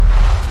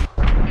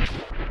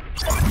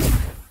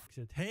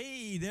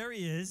Hey, there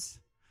he is.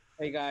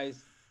 Hey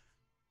guys.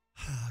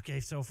 Okay,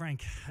 so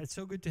Frank, it's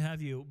so good to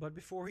have you. But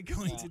before we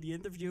go Yeah. into the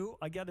interview,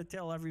 I got to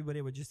tell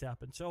everybody what just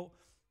happened. So,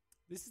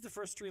 this is the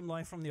first stream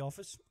live from the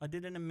office. I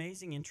did an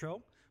amazing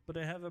intro, but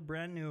I have a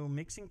brand new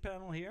mixing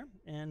panel here.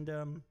 And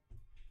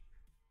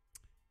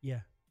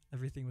yeah,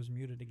 everything was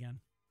muted again.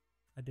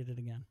 I did it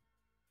again.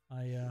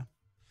 I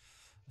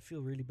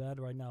feel really bad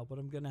right now, but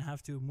I'm going to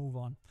have to move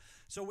on.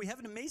 So, we have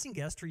an amazing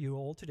guest for you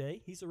all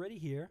today. He's already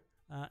here.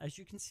 As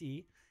you can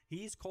see,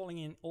 he's calling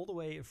in all the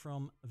way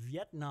from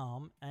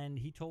Vietnam, and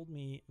he told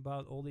me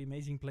about all the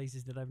amazing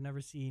places that I've never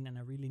seen and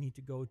I really need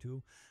to go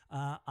to.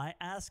 I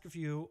ask of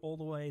you all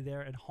the way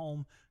there at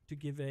home to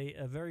give a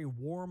very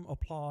warm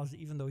applause,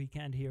 even though he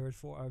can't hear it,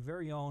 for our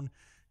very own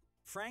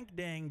Frank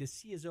Dang, the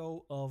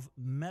CSO of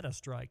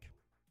MetaStrike.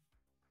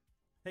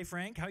 Hey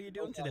Frank, how you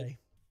doing today?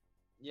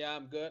 Yeah,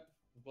 I'm good.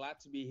 Glad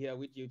to be here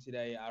with you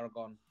today,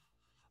 Aragorn.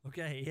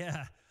 Okay,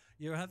 yeah.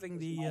 You're having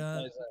It's my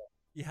pleasure.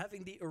 You're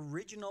having the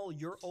original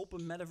Your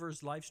Open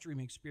Metaverse live stream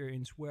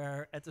experience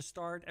where at the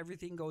start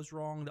everything goes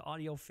wrong, the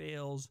audio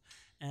fails,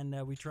 and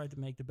we try to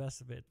make the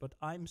best of it. But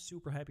I'm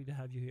super happy to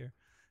have you here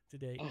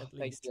today, Oh, at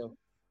thank least. you.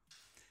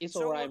 It's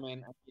So, all right,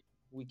 man.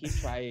 We keep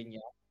trying, yeah,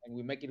 and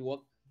we make it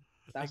work.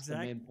 That's the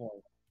main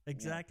point. Yeah.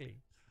 exactly.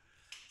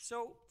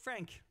 So,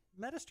 Frank,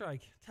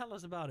 MetaStrike, tell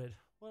us about it.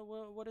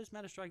 What is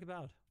MetaStrike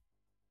about?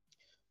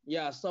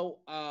 Yeah.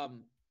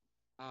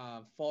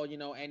 For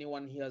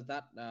anyone here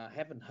that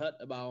haven't heard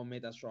about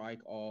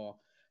MetaStrike or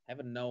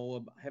haven't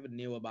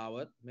knew about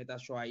it,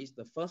 MetaStrike is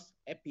the first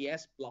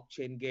FPS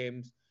blockchain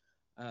games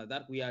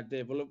that we are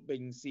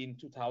developing since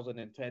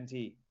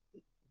 2020.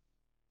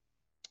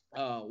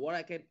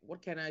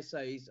 What can I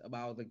say is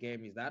about the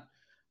game is that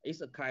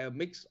it's a kind of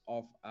mix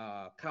of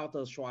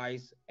Counter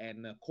Strikes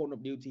and Call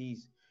of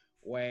Duties,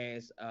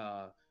 whereas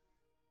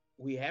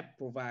we have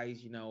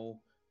provides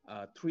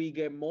three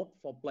game mode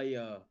for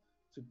player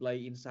to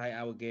play inside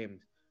our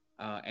games,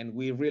 and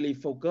we really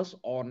focus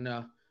on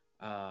a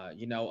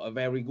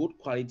very good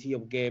quality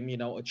of game,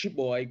 a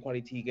triple A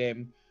quality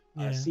game,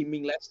 Yeah.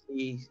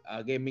 seamlessly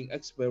gaming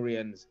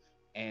experience,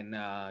 and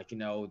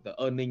the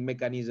earning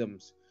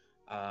mechanisms,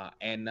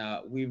 and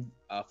we've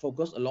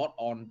focused a lot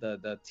on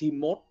the team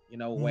mode,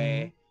 Mm-hmm.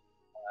 where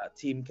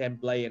team can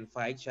play and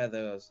fight each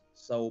other.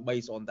 So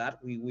based on that,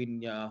 we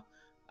win,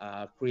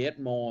 create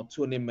more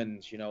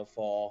tournaments,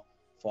 for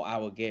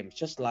our games,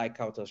 just like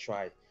Counter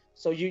Strike.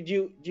 So you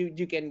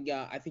can,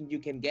 I think you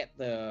can get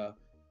the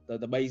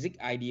basic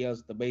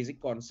ideas, the basic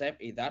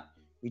concept is that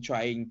we're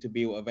trying to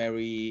build a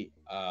very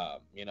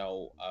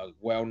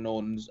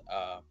well-known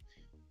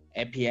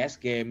FPS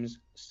games,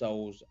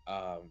 so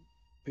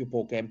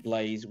people can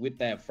play with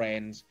their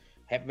friends,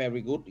 have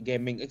very good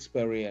gaming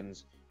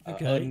experience,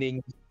 Okay.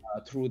 earning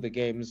through the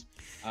games,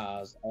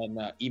 and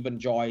even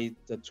join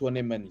the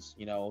tournaments,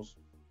 and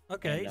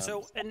Okay,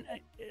 so and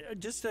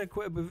just a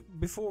quick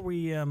before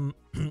we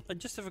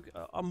just have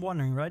I'm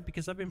wondering, right?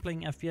 Because I've been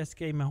playing FPS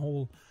game my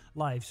whole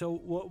life. So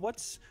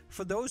what's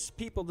for those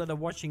people that are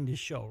watching this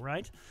show,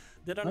 right?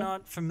 That are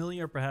not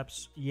familiar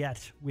perhaps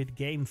yet with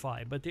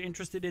GameFi, but they're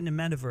interested in the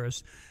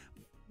metaverse.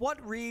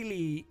 What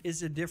really is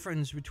the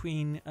difference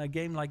between a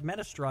game like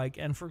MetaStrike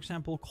and, for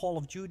example, Call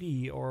of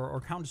Duty or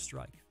Counter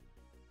Strike?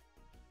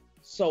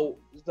 so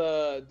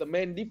the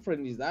main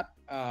difference is that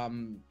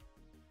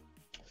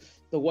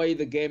the way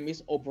the game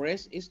is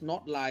operates is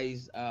not like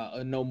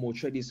a normal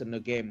traditional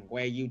game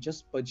where you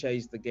just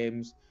purchase the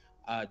games,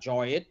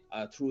 join it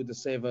through the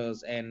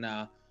servers, and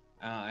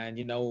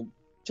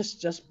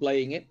just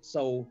playing it.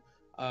 So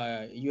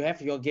you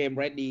have your game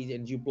ready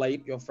and you play it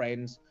with your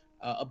friends.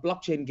 A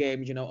blockchain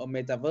game, a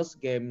metaverse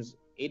games,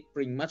 it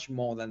bring much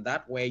more than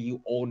that, where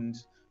you own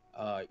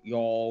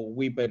your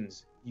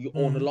weapons, you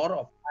own a Mm-hmm. lot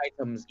of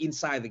items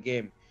inside the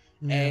game,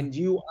 Yeah. and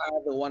you are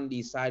the one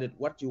decided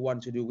what you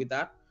want to do with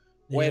that,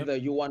 Yep. whether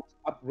you want to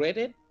upgrade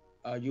it,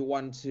 you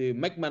want to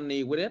make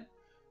money with it,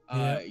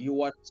 Yep. you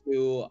want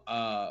to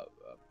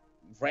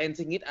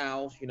renting it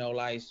out,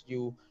 like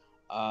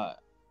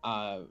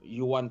uh,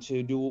 you want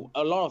to do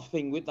a lot of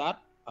things with that.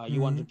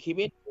 You want Mm-hmm. to keep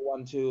it, you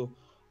want to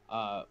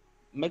uh,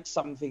 make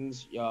some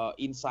things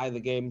inside the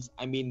games.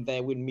 I mean,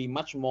 there will be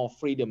much more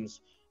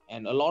freedoms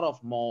and a lot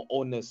of more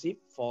ownership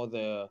for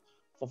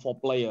for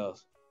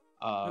players,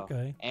 uh,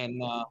 Okay.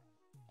 and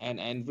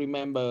and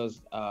remember,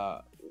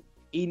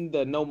 in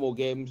the normal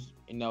games,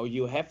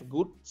 you have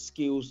good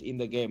skills in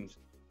the games.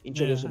 In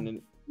Yeah.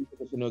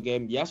 traditional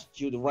game, yes,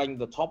 you rank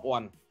the top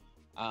one,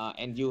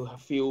 and you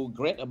feel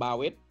great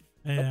about it.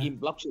 But Yeah. in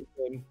blockchain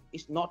game,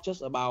 it's not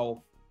just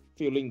about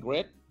feeling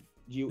great.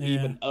 You Yeah.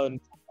 even earn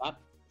that.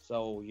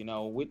 So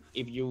with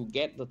if you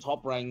get the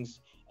top ranks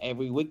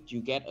every week,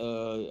 you get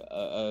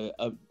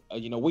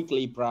a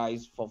weekly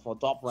prize for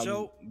top rank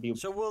So, build.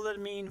 so will that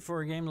mean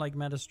for a game like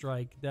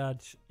MetaStrike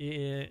that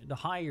the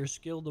higher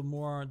skill, the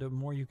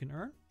more you can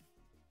earn?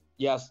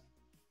 Yes,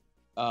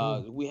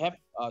 Cool. we have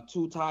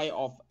two type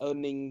of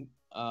earning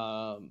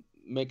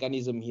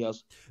mechanism here.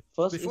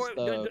 First is Before,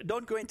 the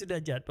don't go into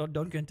that yet.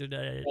 Don't go into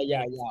that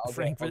yeah, yet, okay,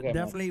 Frank. We're okay,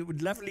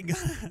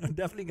 man.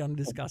 definitely gonna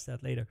discuss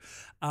that later.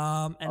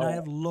 And I Oh,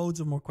 have loads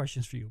of more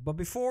questions for you. But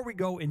before we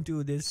go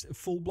into this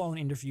full blown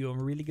interview, and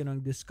we're really gonna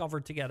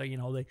discover together,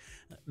 the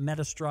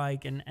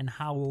MetaStrike and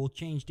how it will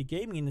change the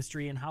gaming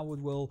industry and how it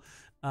will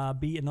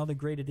be another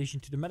great addition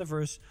to the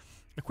metaverse.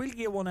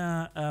 Quickly, I want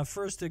to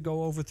first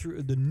go over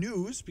through the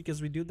news because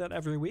we do that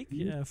every week.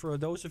 For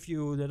those of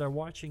you that are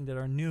watching that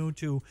are new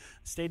to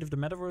State of the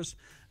Metaverse,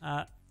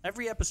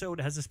 every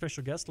episode has a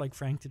special guest like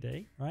Frank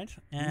today, right?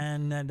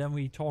 And then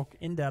we talk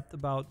in depth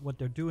about what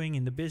they're doing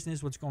in the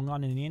business, what's going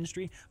on in the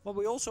industry, but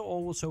we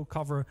also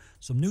cover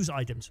some news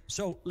items.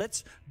 So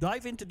let's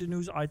dive into the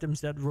news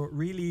items that were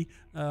really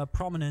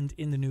prominent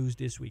in the news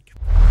this week.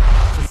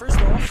 So first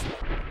off,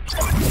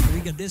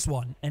 we got this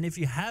one. And if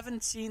you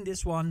haven't seen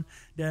this one,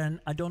 then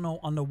I don't know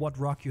under what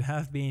rock you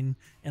have been,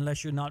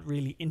 unless you're not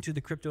really into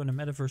the crypto and the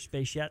metaverse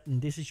space yet,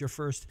 and this is your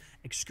first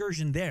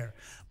excursion there.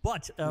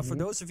 But for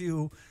those of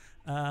you,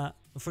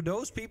 for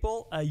those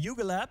people,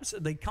 Yuga Labs,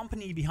 the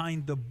company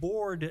behind the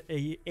Bored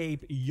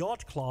Ape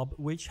Yacht Club,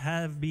 which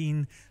have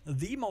been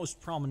the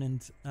most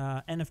prominent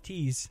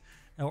NFTs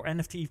or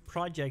NFT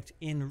project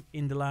in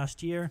the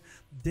last year,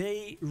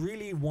 they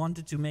really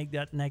wanted to make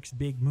that next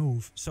big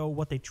move. So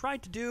what they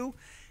tried to do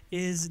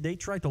is they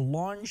tried to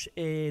launch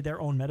their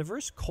own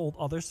metaverse called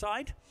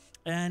Otherside.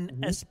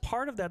 And as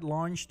part of that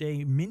launch,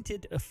 they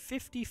minted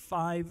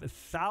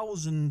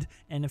 55,000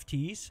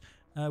 NFTs,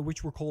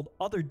 which were called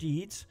Other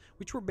Deeds,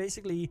 which were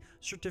basically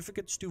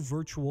certificates to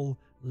virtual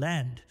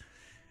land.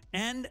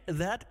 And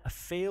that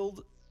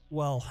failed.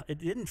 Well, it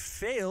didn't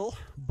fail,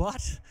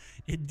 but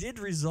it did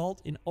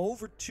result in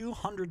over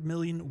 200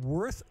 million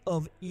worth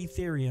of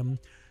Ethereum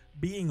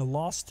being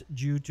lost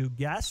due to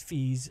gas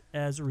fees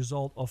as a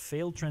result of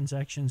failed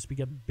transactions,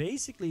 because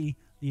basically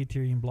the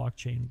Ethereum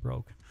blockchain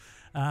broke.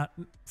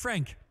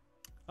 Frank,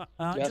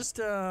 yes.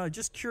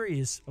 just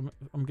curious.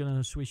 I'm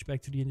gonna switch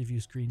back to the interview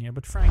screen here.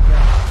 But Frank,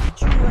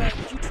 did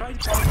you try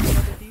to buy any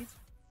other deeds?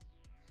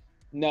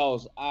 No,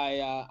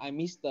 I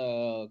missed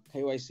the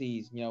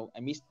KYCs. I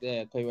missed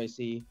the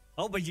KYC.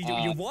 Oh, but you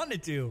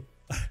wanted to.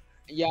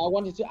 Yeah, I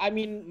wanted to. I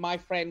mean, my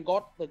friend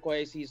got the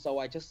KYC, so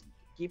I just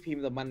give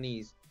him the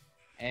monies,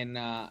 and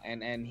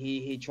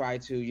he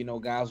tried to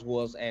gas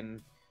wars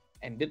and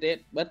did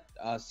it. But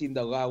since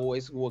the gas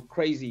wars were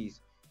crazy,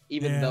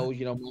 even though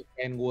my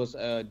friend was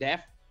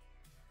deaf,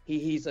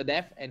 he's a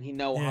deaf and he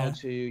know how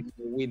to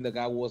win the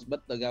gas wars,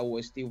 but the gas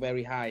was still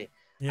very high.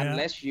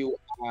 Unless you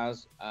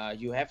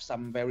have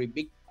some very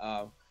big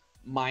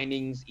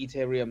mining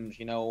Ethereum,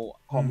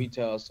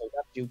 computer, so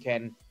that you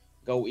can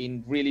go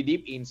in really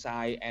deep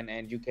inside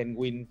and you can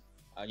win,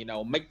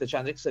 make the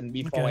transaction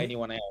before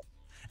anyone else.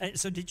 And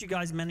so did you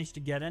guys manage to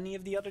get any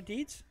of the other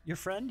deeds? Your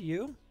friend,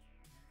 you?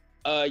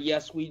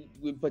 Yes, we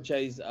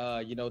purchased,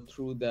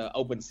 through the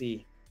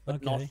OpenSea,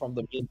 but not from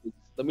the minting.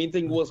 The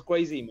minting was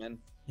crazy, man.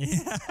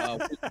 Yeah.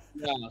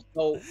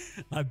 So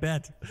I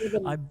bet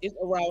it's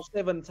around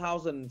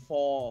 7,000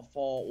 for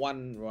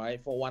one,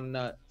 right? For one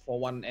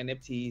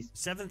NFT.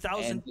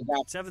 7,000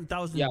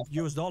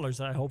 US dollars.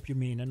 I hope you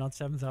mean, and not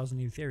 7,000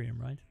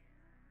 Ethereum, right?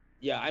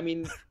 Yeah, I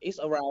mean it's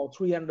around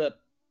 300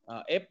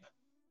 Ep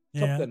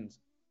tokens.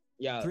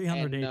 Yeah,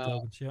 308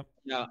 tokens. Yep.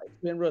 Yeah,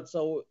 300.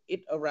 So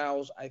it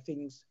aroused, I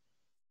think,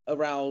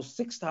 around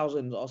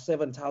 6,000 or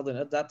 7,000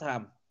 at that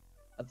time.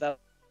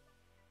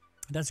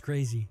 That's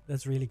crazy.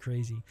 That's really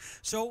crazy.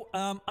 So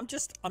I'm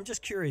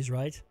just curious,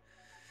 right?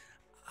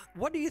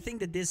 What do you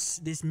think that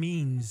this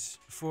means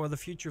for the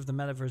future of the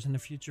metaverse and the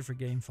future for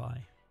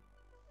GameFi?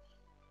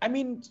 I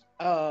mean,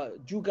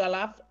 Yuga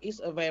Labs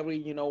is a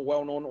very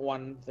well-known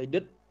one. They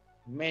did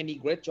many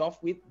great jobs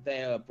with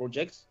their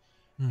projects,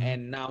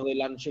 and now they're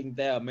launching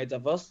their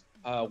metaverse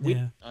with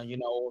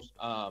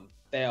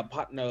their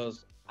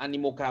partners,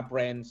 Animoca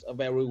Brands, a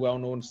very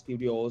well-known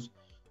studios.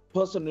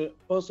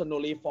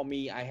 Personally, for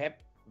me, I have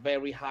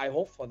very high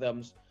hope for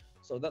them,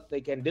 so that they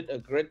can did a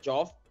great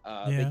job.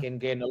 They can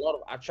gain a lot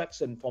of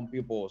attraction from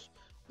people.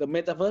 The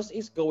metaverse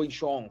is going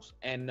strong,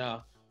 and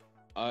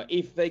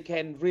if they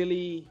can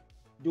really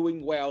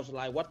doing well,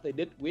 like what they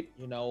did with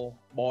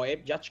Bored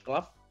Ape Yacht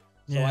Club,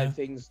 so I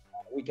think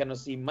we can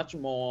see much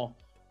more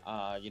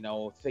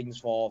things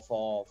for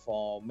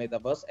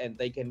metaverse, and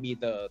they can be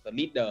the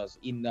leaders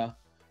in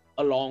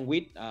along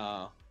with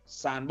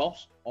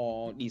Sandbox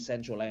or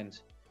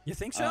Decentraland. You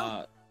think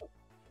so?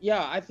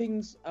 Yeah, I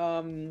think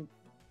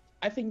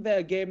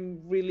their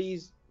game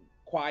release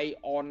quite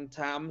on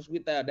times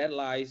with their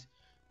deadlines,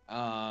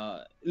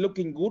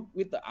 looking good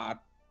with the art,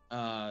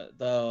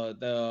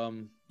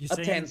 the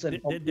attention.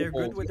 They're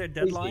good with their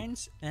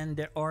deadlines, and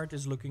their art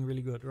is looking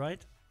really good,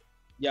 right?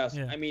 Yes,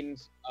 I mean,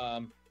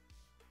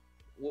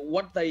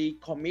 what they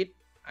commit,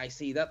 I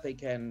see that they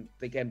can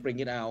bring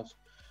it out.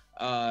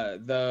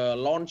 The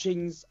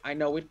launchings, I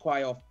know it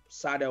quite of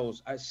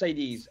shadows,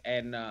 shadies,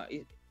 and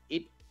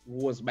it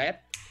was bad.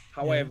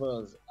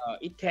 However,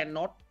 it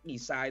cannot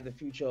decide the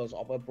futures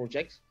of a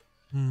project.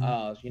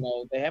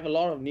 They have a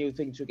lot of new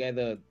things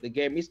together. The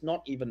game is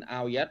not even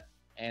out yet,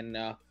 and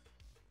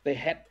they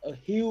had a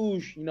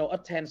huge,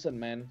 attention,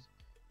 man.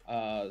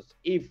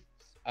 If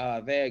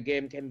their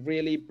game can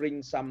really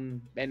bring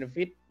some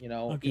benefit,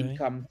 Okay.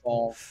 income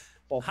for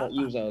How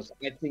users,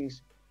 I think,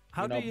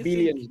 how do you think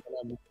billions.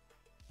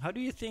 how do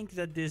you think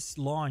that this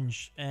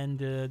launch and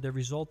the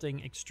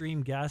resulting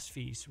extreme gas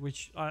fees,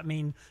 which I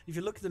mean, if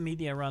you look at the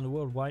media around the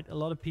world, right, a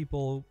lot of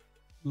people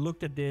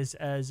looked at this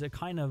as a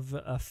kind of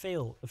a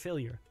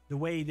failure, the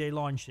way they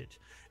launched it,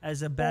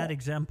 as a bad Yeah.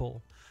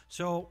 example.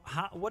 So,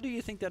 what do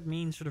you think that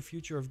means for the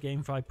future of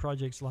GameFi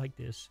projects like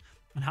this,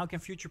 and how can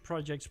future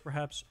projects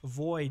perhaps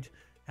avoid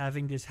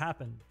having this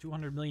happen?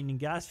 200 million in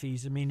gas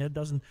fees. I mean, that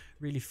doesn't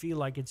really feel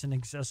like it's an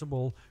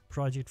accessible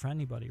project for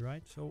anybody,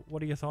 right? So,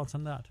 what are your thoughts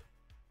on that?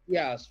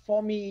 Yes,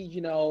 for me,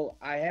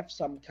 I have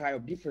some kind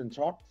of different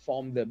thought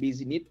from the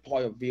business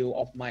point of view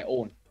of my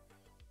own.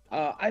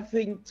 I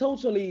think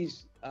totally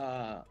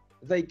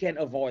they can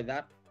avoid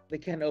that. They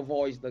can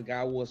avoid the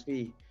gas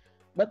fee,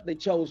 but they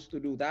chose to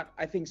do that.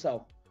 I think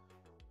so.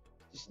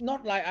 It's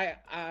not like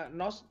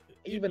not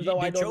even though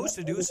I They don't chose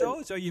have to do evidence.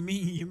 so. So you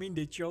mean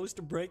they chose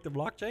to break the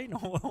blockchain?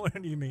 Or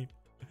what do you mean?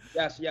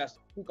 Yes, yes,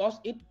 because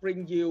it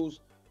brings you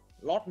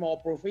a lot more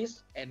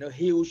profits and a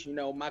huge,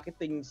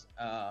 marketing.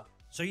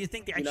 So you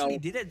think they You actually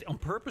know, did it on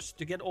purpose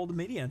to get all the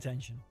media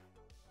attention?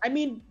 I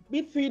mean,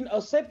 between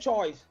a safe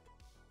choice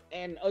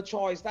and a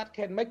choice that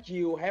can make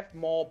you have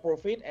more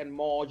profit and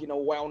more,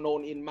 well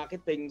known in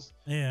marketing,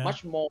 Yeah.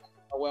 much more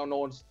well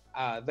known.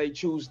 They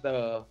choose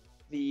the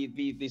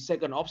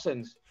second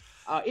options.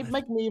 It I,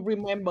 make me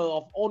remember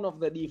of all of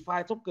the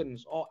DeFi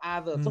tokens or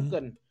other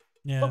mm,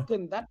 yeah.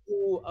 token that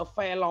do a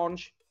fair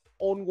launch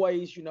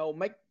always,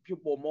 make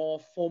people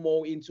more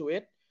FOMO into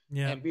it,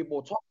 Yeah. and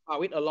people talk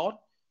about it a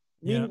lot.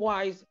 Yeah.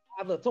 Meanwhile,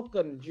 other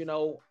tokens,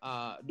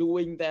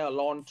 doing their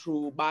launch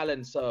through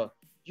Balancer.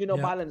 Yeah.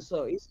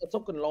 Balancer is a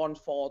token launch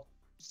for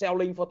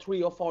selling for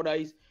 3 or 4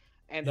 days,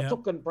 and the Yeah.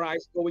 token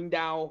price going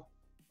down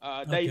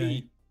Okay.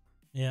 daily,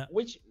 Yeah.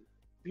 which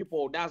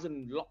people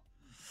doesn't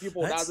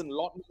people That's doesn't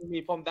lot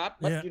me from that,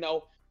 but yeah.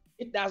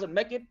 it doesn't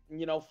make it,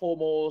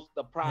 foremost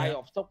the price Yeah.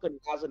 of token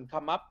doesn't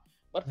come up.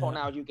 But for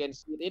Yeah. now you can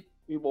see it,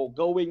 people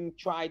going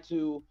try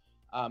to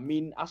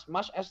mean as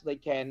much as they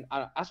can,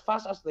 as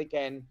fast as they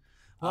can.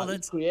 Well, It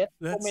that's creates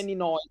so that's many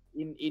noise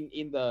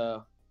in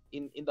the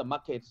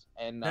markets,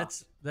 and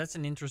that's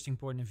an interesting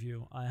point of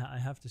view. I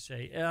have to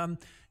say.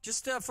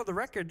 Just for the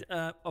record,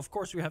 of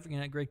course, we're having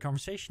a great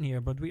conversation here,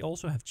 but we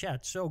also have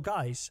chat. So,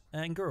 guys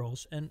and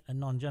girls and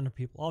non-gender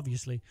people,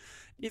 obviously,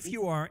 if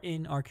you are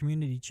in our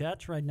community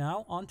chat right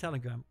now on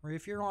Telegram, or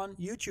if you're on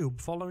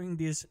YouTube following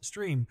this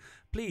stream,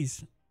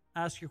 please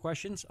ask your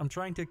questions. I'm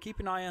trying to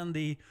keep an eye on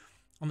the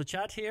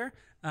chat here.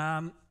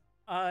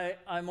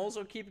 I'm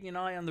also keeping an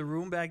eye on the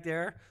room back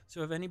there.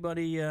 So if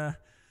anybody,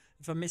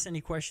 if I miss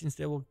any questions,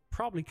 they will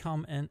probably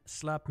come and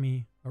slap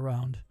me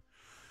around.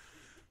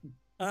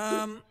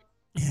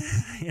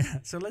 Yeah.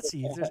 So let's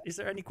see. Is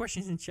there any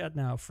questions in chat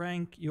now?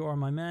 Frank, you are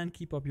my man.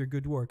 Keep up your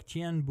good work.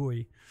 Tien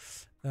Bui.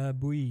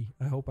 Bui.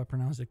 I hope I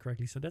pronounced it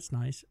correctly. So that's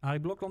nice. I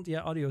blocked.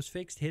 Yeah, audio is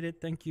fixed. Hit it.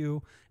 Thank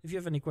you. If you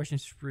have any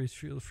questions, please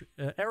feel free.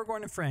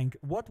 Aragorn and Frank,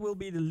 what will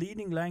be the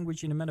leading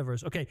language in the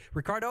metaverse? Okay,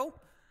 Ricardo.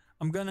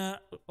 I'm gonna.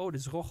 Oh,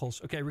 this is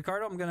Rochels. Okay,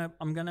 Ricardo.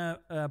 I'm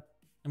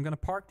gonna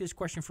park this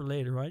question for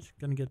later. Right?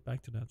 Gonna get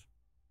back to that.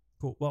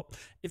 Cool. Well,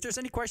 if there's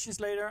any questions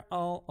later,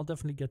 I'll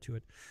definitely get to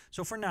it.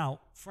 So for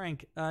now,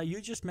 Frank,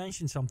 you just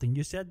mentioned something.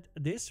 You said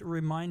this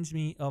reminds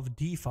me of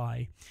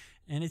DeFi,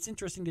 and it's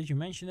interesting that you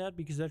mentioned that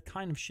because that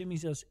kind of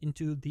shimmies us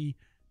into the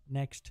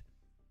next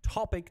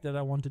topic that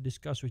I want to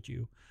discuss with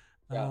you.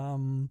 yeah.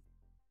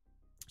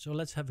 So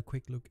let's have a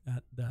quick look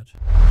at that.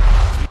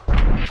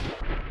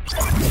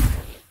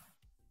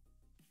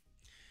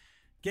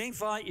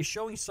 GameFi is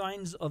showing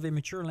signs of a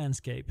mature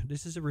landscape.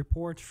 This is a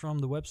report from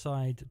the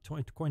website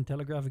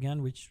Cointelegraph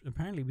again, which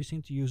apparently we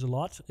seem to use a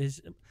lot.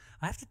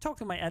 I have to talk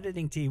to my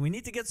editing team. We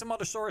need to get some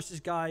other sources,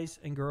 guys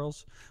and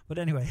girls. But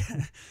anyway,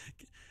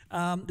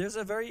 there's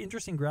a very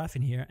interesting graph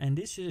in here, and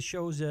this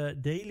shows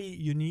daily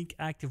unique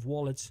active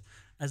wallets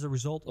as a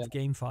result of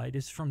GameFi.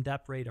 This is from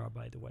DApp Radar,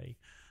 by the way.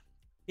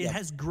 It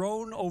has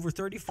grown over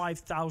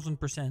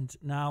 35,000%.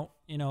 Now,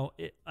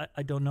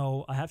 I don't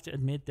know. I have to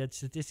admit that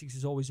statistics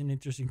is always an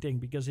interesting thing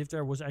because if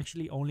there was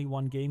actually only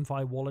one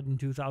GameFi wallet in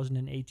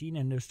 2018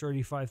 and there's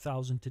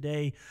 35,000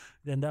 today,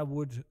 then that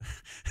would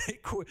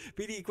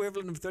be the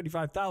equivalent of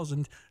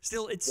 35,000.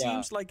 Still, it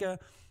seems like a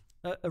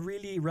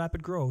really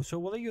rapid growth. So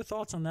what are your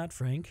thoughts on that,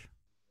 Frank?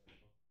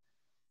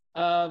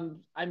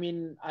 I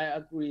mean, I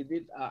agree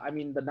with.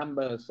 The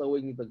number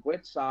showing the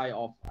great side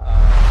of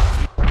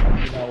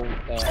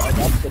the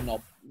adoption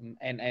of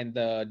and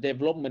the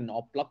development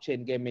of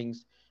blockchain gaming.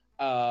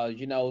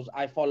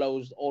 I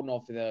follow all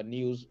of the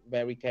news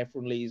very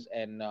carefully,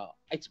 and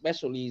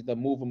especially the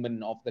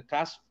movement of the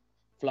cash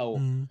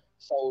flow.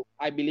 So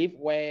I believe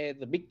where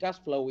the big cash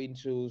flow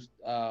into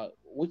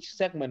which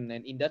segment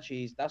and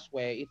industries, that's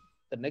where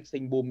the next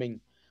thing booming.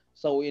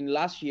 So in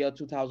last year,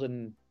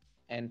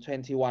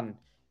 2021,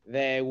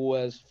 there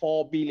was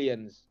 4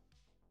 billions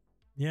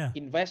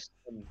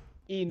investment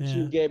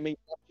into Yeah. gaming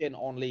blockchain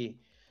only.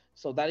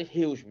 So that is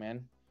huge,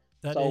 man.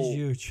 That is So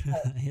huge.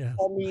 Yes.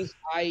 for me,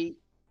 I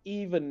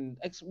even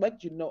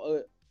expect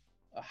a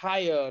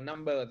higher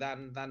number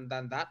than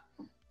that.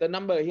 The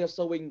number here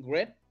showing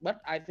great,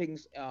 but I think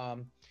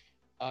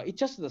it's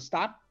just the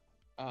start.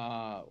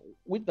 Uh,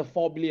 with the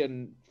 4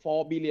 billion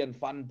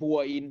fund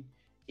pour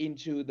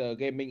into the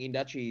gaming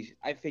industry,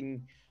 I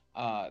think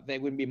there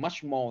will be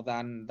much more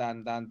than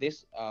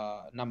this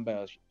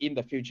numbers in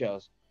the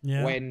futures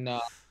Yeah. when uh,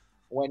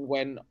 when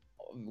when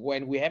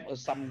when we have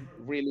some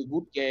really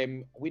good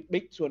game with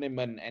big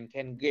tournament and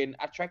can gain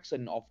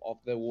attraction of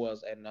the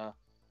world and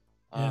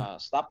Yeah.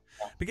 stuff.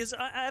 Because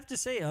I have to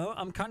say,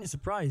 I'm kind of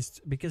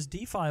surprised because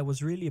DeFi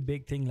was really a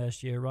big thing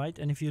last year, right?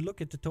 And if you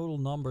look at the total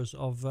numbers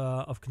of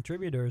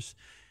contributors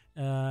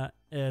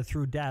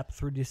through DApp,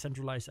 through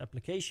decentralized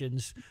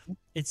applications,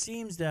 it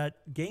seems that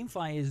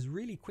GameFi is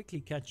really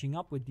quickly catching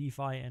up with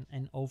DeFi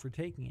and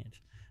overtaking it.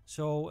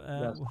 So,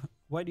 Yes.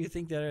 why do you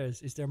think that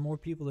is? Is there more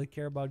people that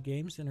care about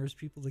games than there's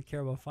people that care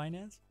about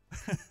finance?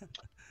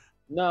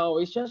 No,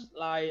 it's just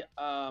like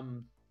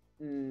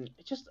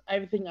it's just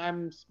everything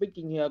I'm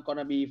speaking here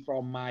gonna be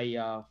from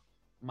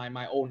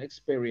my own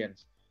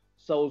experience.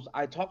 So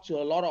I talk to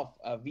a lot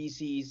of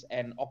VCs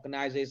and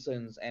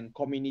organizations and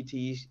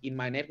communities in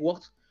my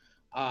networks.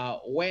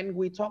 When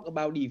we talk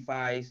about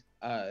DeFi,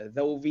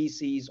 though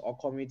VCs or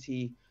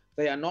community,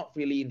 they are not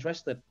really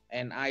interested.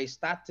 And I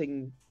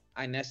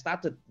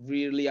started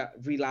really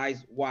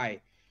realize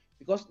why,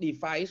 because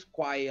DeFi is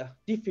quite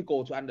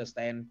difficult to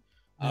understand.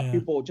 Yeah.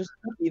 People just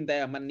put in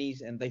their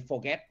monies and they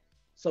forget,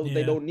 so they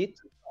Yeah. don't need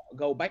to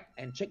go back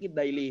and check it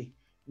daily.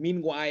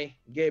 Meanwhile,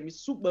 game is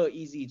super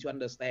easy to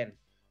understand.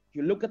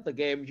 You look at the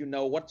game, you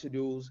know what to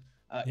do.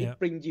 Yeah. It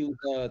brings you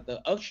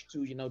the urge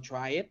to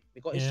try it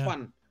because it's Yeah.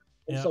 fun,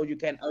 and Yeah. so you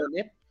can earn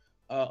it.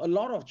 A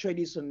lot of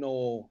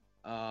traditional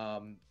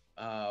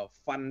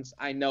funds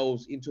I know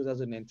in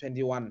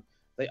 2021,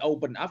 they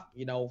open up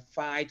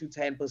 5 to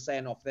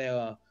 10% of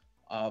their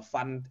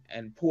fund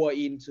and pour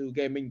into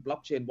gaming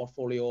blockchain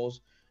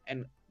portfolios.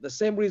 And the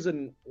same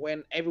reason,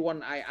 when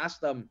everyone I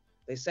asked them,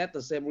 they said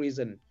the same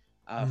reason.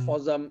 Mm.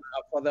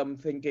 For them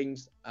thinking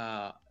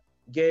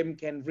game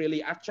can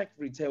really attract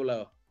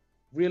retailer,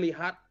 really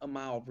hard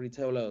amount of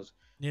retailers,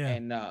 Yeah.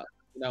 and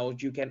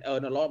you can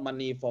earn a lot of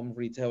money from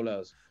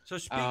retailers. So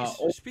speak.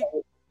 Also,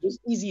 it's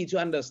easy to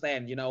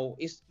understand.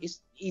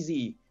 It's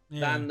easy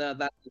Yeah.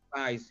 than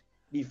device.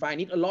 Define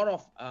it a lot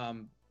of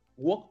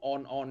work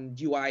on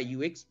UI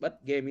UX,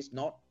 but game is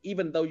not.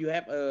 Even though you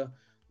have a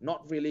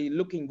not really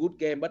looking good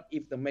game, but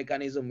if the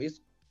mechanism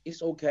is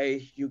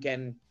okay, you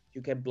can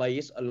play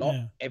it a lot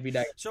Yeah. every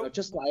day. So,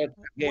 Just like a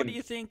what do game.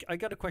 you think? I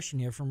got a question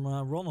here from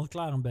Ronald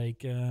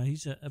Klarenbeek.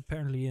 He's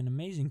apparently an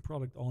amazing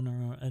product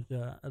owner at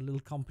a little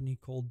company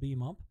called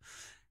BeamUp.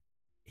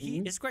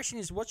 Mhm. His question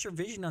is, what's your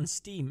vision on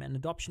Steam and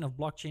adoption of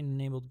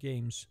blockchain-enabled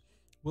games?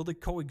 Will they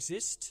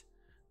coexist,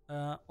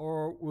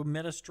 or will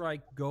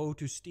MetaStrike go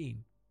to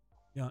Steam?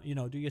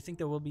 Do you think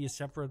there will be a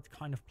separate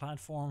kind of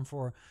platform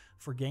for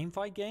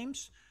GameFi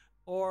games,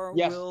 or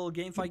Yes. will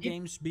GameFi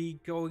games be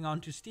going on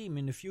to Steam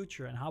in the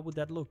future? And how would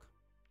that look?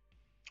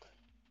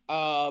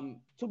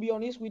 To be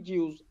honest with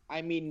you,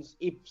 I mean,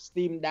 if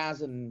Steam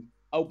doesn't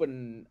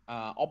open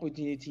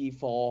opportunity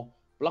for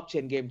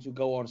blockchain game to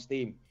go on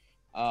Steam,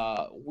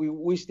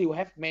 we still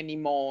have many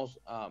more.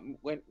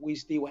 When we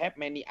still have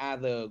many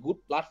other good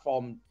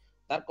platform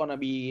that gonna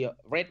be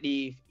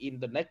ready in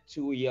the next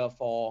 2 years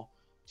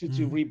to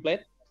Mm.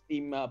 replace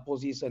Steam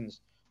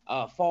positions.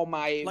 For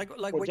my Like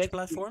which project,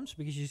 platforms?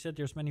 Because you said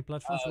there's many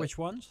platforms. uh, Which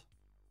ones?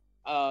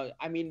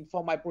 I mean,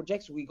 for my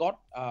projects, we got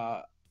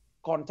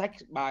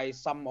contacted by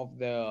some of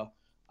the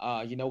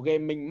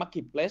gaming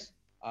marketplace.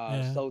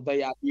 Yeah. So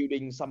they are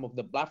building some of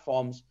the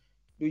platforms.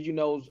 Do you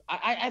know?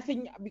 I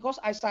think because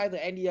I signed the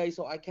NDA,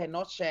 so I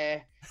cannot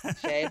share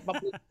it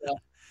public.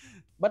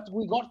 But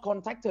we got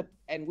contacted,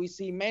 and we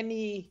see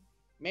many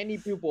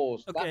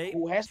pupils that Okay,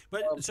 who has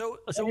but so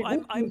very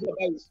good I'm user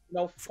base.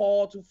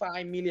 4 to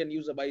 5 million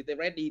user base. They're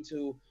ready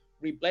to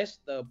replace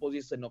the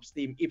position of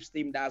Steam if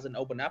Steam doesn't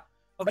open up.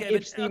 But okay,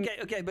 if but Steam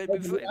but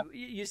open before, up,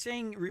 you're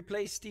saying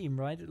replace Steam,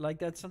 right? Like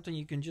that's something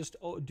you can just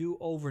do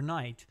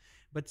overnight.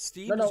 But no,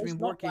 Steam no, has it's been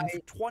not working for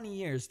like 20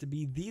 years to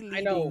be the I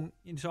know.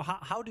 leading. So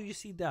how do you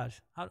see that?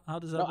 How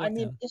does No, that I work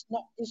mean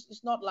then?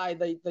 it's not like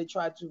they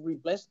try to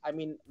replace. I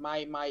mean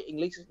my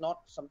English is not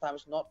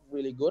sometimes not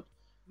really good.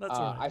 That's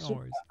all right. I No should.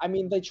 worries. I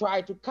mean they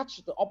try to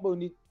catch the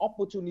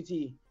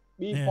opportunity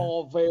Yeah.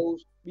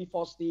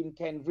 before Steam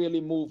can really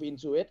move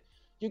into it.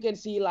 You can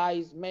see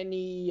like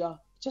many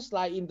just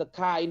like in the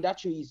car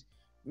industries,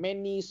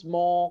 many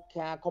small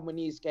car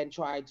companies can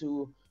try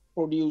to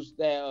produce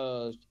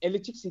their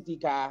electricity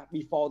car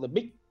before the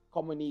big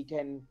company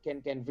can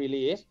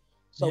release,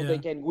 so they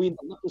Yeah. can win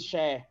the market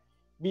share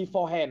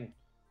beforehand.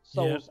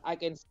 Yeah. So I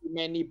can see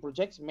many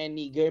projects,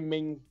 many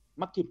gaming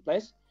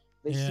marketplace.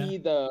 They Yeah.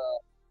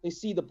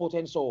 see the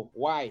potential.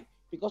 Why?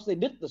 Because they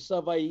did the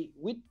survey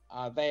with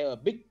their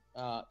big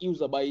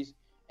user base,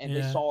 and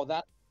they Yeah. saw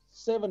that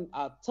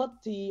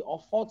 30 or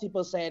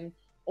 40%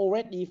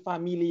 already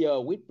familiar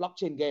with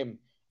blockchain game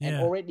and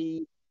Yeah.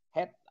 already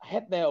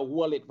had their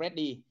wallet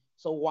ready.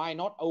 So why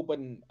not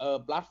open a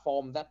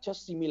platform that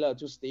just similar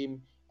to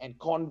Steam and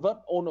convert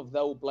all of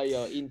those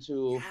players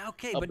into Yeah,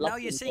 okay, a but now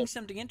you're blockchain saying game?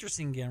 something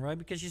interesting again, right?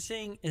 Because you're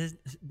saying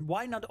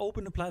why not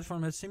open a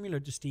platform that's similar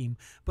to Steam?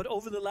 But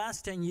over the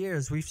last 10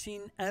 years, we've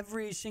seen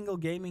every single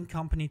gaming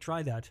company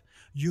try that.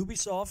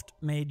 Ubisoft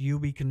made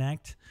Ubi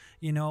Connect,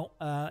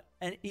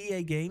 and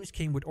EA Games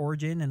came with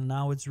Origin, and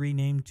now it's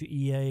renamed to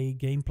EA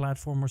Game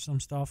Platform or some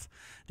stuff.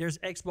 There's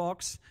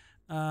Xbox.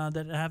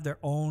 That have their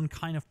own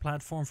kind of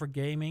platform for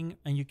gaming,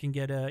 and you can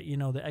get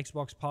the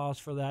Xbox Pass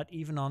for that,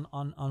 even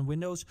on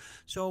Windows.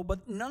 So,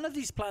 but none of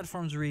these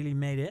platforms really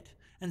made it,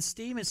 and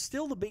Steam is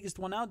still the biggest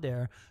one out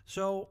there.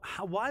 So,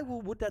 why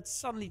would that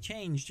suddenly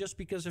change just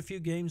because a few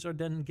games are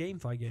then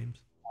GameFi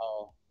games?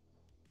 Oh,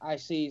 I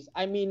see.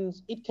 I mean,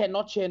 it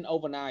cannot change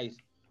overnight,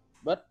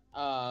 but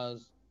for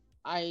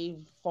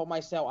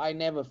myself, I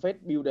never faith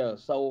builder.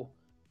 So,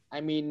 I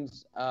mean,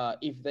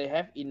 if they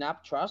have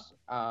enough trust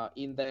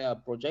in their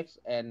projects,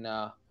 and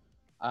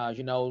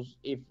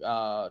if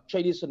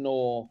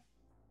traditional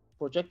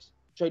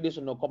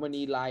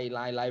company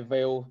like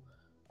Valve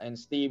and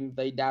Steam,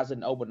 they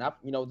doesn't open up.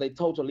 They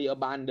totally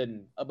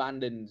totally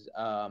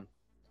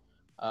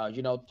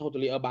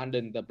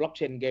abandon the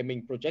blockchain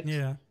gaming projects.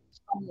 Yeah,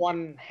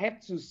 Someone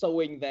had to go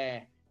in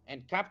there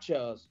and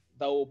capture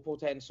the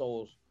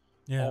potentials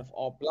yeah,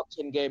 of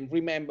blockchain game.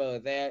 Remember,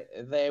 there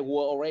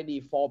were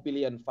already 4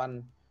 billion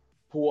fund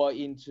pour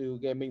into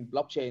gaming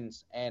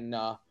blockchains, and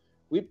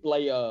with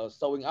players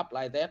showing up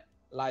like that,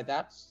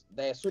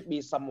 there should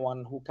be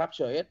someone who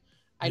capture it.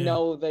 I yeah,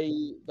 know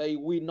they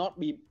will not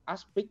be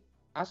as big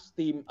as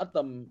Steam at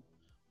them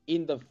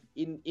in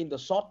the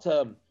short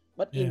term,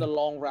 but in yeah. the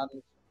long run,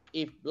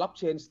 if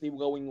blockchain still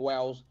going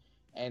well,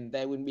 and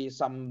there will be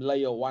some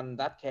layer one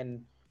that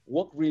can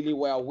work really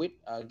well with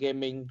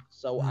gaming,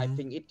 so I Hmm.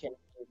 think it can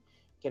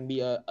be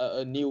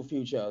a new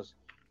futures.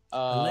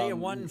 A layer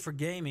one um for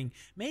gaming.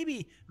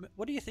 Maybe.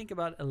 What do you think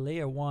about a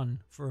layer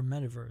one for a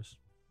metaverse?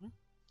 Hmm?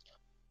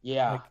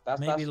 yeah, Like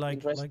maybe that's like like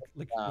interesting.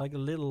 like Yeah. like a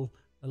little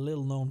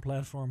known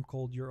platform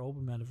called your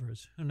open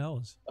metaverse. Who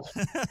knows?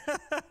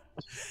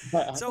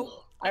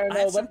 So I don't I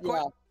have know, some but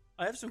yeah.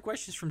 I have some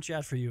questions from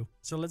chat for you.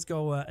 So let's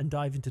go and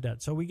dive into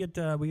that. So we get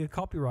a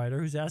copywriter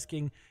who's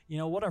asking,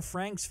 what are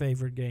Frank's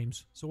favorite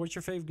games? So what's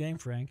your favorite game,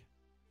 Frank?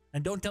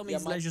 And don't tell me Yeah,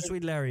 it's Leisure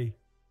Suite Larry.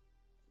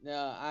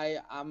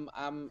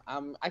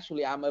 I'm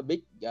actually I'm a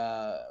big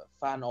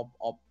fan of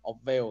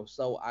Veil.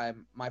 So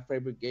my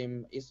favorite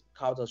game is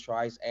Counter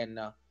Strike and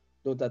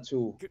Dota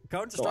 2.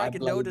 Counter So I Strike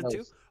and play Dota 2.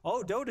 those.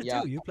 Oh, Dota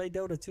Yeah, 2. You play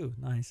Dota 2.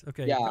 Nice.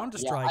 Okay, yeah, Counter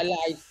yeah. I Strike.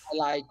 like I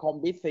like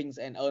compete things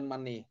and earn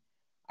money.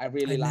 I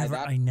really like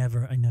that. I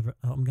never.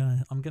 I'm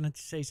gonna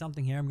say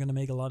something here. I'm gonna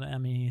make a lot of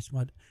enemies,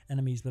 but I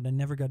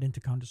never got into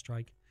Counter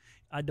Strike.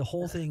 The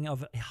whole thing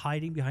of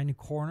hiding behind a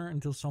corner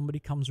until somebody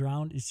comes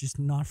around is just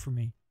not for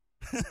me.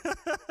 So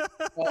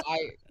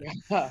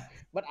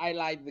but I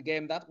like the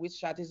game that with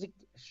strategic.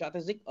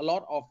 A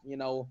lot of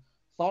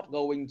thought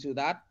going to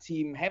that.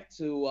 Team have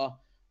to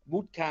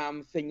boot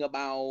camp, think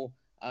about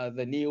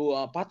the new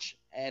patch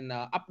and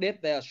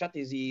update their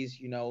strategies.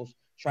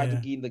 Try to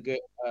Yeah, gain the game,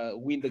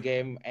 win the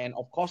game, and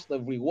of course the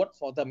reward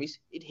for them is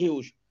it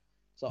huge.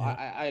 So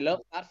yeah, I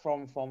love that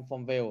from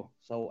Valve.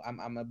 So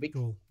I'm a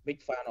cool,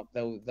 big fan of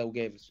those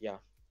games. Yeah.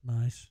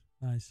 nice,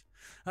 nice.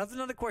 I have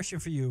another question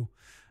for you.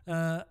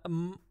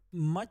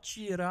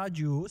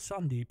 Machiraju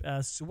Sandeep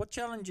asks, "What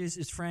challenges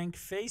is Frank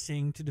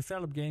facing to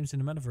develop games in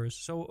the metaverse?"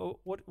 So,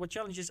 what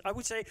challenges? I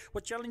would say,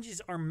 what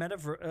challenges are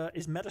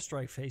is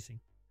MetaStrike facing?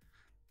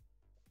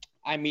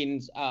 I mean,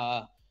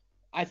 I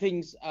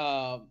think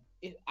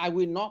I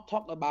will not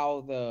talk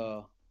about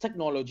the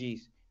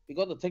technologies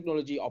because the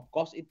technology, of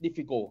course, it's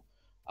difficult.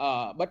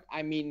 But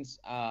I mean,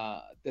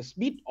 the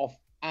speed of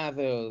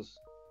others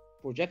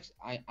projects,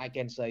 I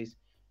can say,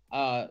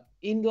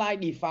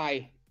 inline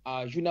DeFi.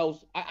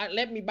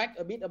 Let me back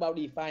a bit about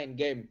DeFi and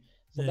game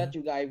so Yeah. that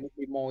you guys will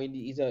be more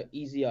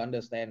easier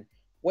understand.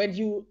 When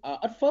you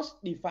at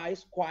first DeFi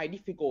is quite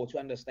difficult to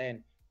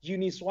understand.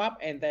 Uniswap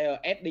and their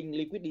adding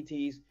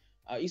liquidities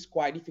is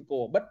quite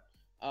difficult, but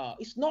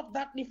it's not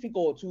that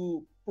difficult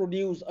to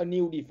produce a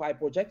new DeFi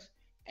project.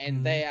 And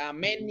Mm-hmm. there are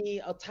many,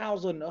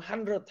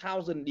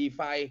 100,000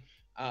 DeFi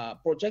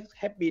projects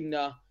have been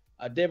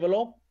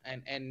developed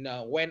and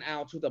went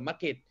out to the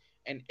market.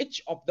 And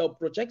each of the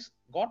projects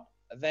got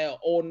their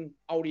own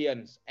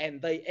audience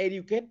and they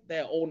educate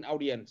their own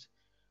audience.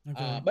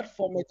 Okay. But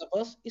for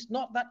metaverse, it's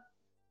not that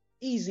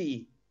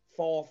easy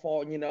for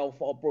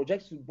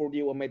projects to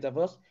produce a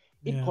metaverse.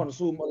 It Yeah.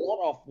 consumes a lot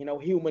of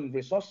human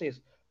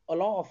resources, a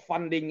lot of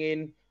funding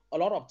in, a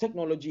lot of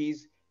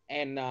technologies,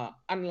 and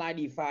unlike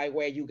DeFi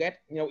where you get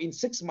in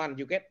 6 months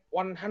you get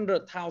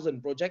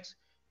 100,000 projects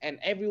and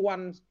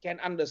everyone can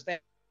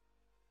understand.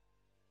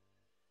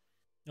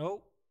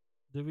 Oh,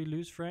 did we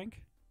lose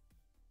Frank?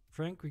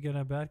 Frank, we got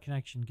a bad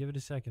connection. Give it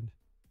a second.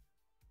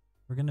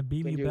 We're gonna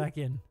beam Can you you? back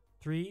in.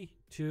 3,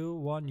 2,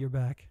 1. You're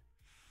back.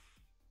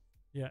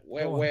 Yeah,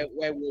 Where go on.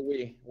 where were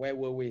we? Where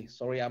were we?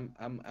 Sorry, I'm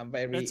That's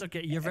very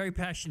okay. You're very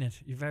passionate.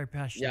 You're very yeah,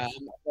 passionate.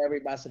 I'm very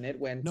passionate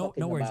when No, no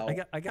talking worries.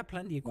 about. I got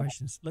plenty of Yeah.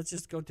 questions. Let's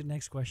just go to the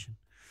next question.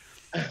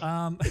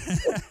 Um,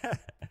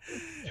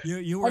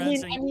 you were I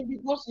answering. mean,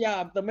 because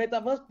yeah, the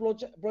metaverse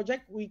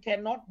project we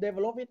cannot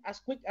develop it as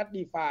quick as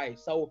DeFi.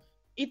 So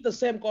it's the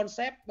same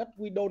concept, but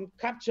we don't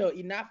capture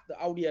enough the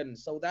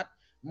audience so that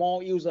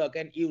more user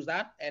can use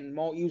that and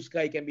more use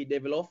case can be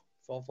developed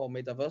for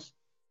metaverse.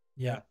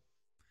 Yeah. Yeah.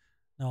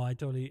 No,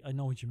 I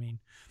know what you mean.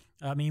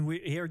 I mean, we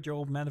here at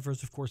Joe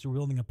Metaverse, of course, we're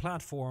building a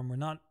platform. We're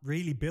not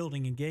really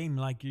building a game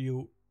like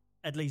you,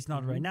 at least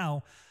not right Mm-hmm.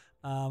 now.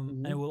 And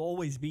it Mm-hmm. will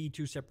always be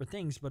two separate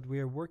things, but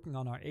we're working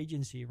on our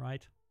agency,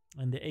 right?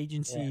 And the Yeah.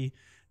 agency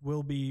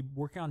will be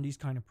working on these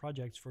kind of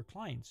projects for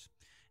clients.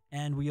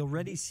 And we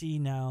already Mm-hmm. see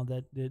now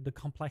that the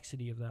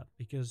complexity of that,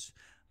 because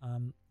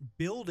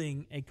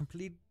building a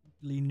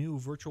completely new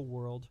virtual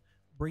world,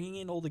 bringing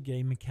in all the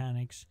game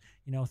mechanics,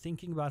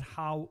 thinking about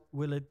how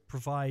will it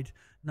provide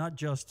not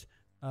just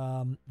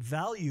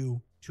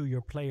value to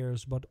your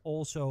players, but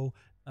also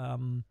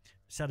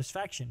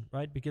satisfaction,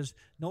 right? Because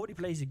nobody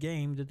plays a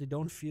game that they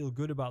don't feel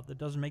good about, that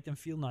doesn't make them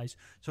feel nice.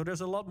 So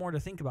there's a lot more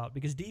to think about,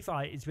 because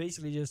DeFi is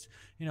basically just,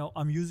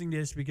 I'm using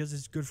this because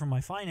it's good for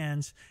my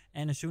finance.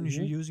 And as soon as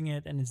you're Mm-hmm. using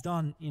it and it's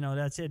done,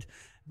 that's it.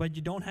 But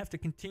you don't have to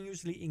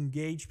continuously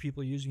engage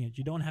people using it.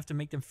 You don't have to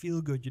make them feel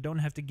good. You don't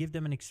have to give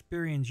them an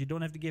experience. You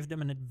don't have to give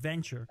them an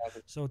adventure.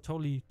 So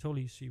totally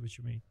see what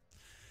you mean.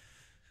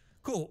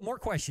 Cool. More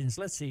questions.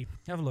 Let's see.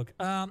 Have a look.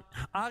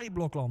 Ari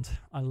Blokland.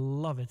 I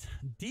love it.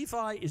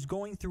 DeFi is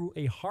going through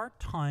a hard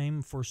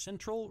time for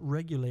central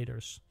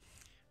regulators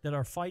that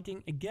are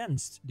fighting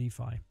against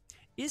DeFi.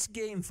 Is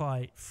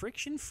GameFi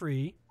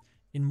friction-free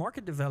in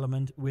market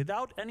development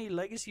without any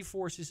legacy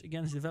forces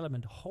against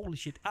development? Holy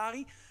shit.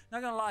 Ari,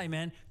 not gonna lie,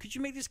 man. Could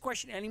you make this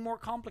question any more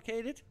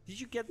complicated?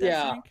 Did you get that,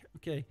 Yeah. Frank?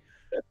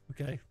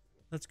 Okay.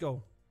 Let's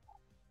go.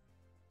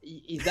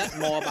 Is that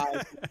more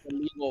about the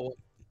legal?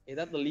 Is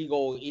that the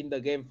legal in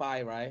the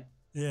GameFi, right?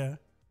 Yeah.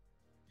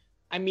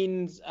 I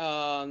mean,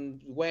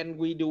 when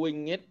we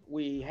doing it,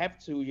 we have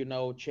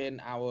to, change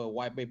our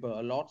white paper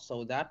a lot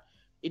so that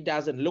it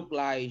doesn't look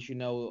like,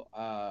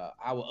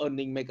 our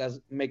earning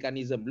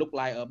mechanism look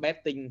like a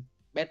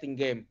betting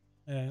game.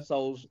 Yeah.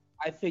 So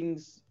I think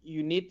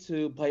you need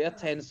to pay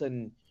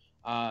attention,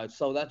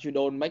 so that you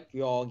don't make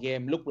your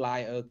game look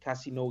like a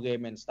casino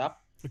game and stuff.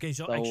 Okay,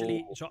 so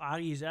So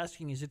Ari is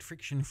asking, is it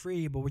friction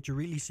free? But what you're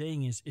really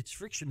saying is it's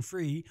friction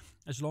free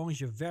as long as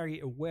you're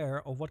very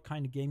aware of what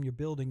kind of game you're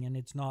building and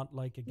it's not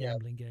like a yeah,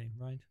 gambling game,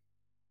 right?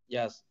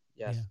 yes,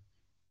 Yeah, yes.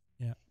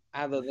 yeah.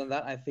 Other than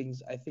that, I think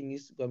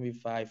it's gonna be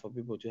fine for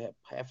people to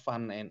have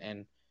fun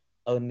and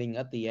earning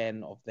at the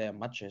end of their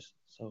matches.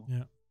 So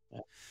Yeah. yeah.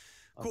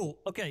 Okay. Cool.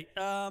 Okay.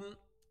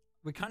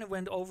 We kind of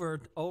went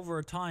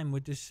over time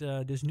with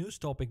this news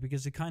topic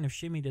because it kind of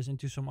shimmied us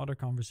into some other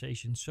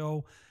conversation.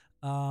 So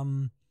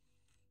I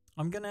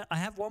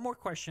have one more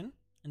question,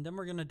 and then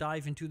we're gonna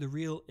dive into the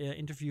real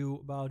interview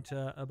about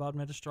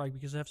MetaStrike,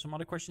 because I have some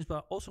other questions, but I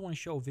also want to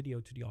show a video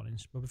to the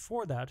audience. But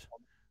before that,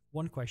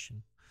 one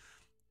question.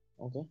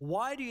 Okay.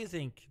 Why do you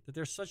think that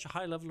there's such a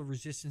high level of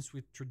resistance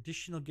with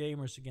traditional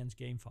gamers against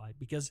GameFi?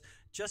 Because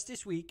just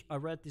this week, I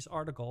read this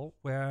article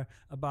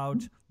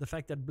about the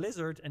fact that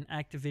Blizzard and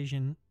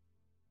Activision,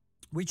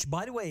 which,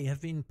 by the way, have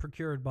been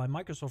procured by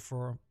Microsoft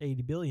for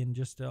 80 billion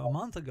just a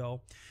month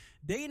ago,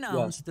 they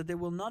announced that they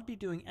will not be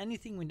doing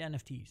anything with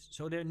NFTs.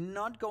 So they're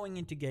not going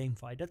into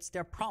GameFi. That's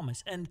their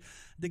promise. And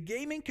the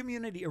gaming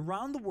community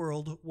around the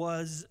world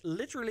was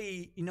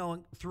literally,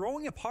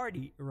 throwing a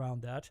party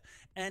around that.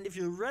 And if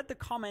you read the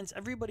comments,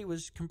 everybody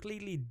was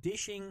completely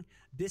dissing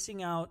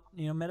out,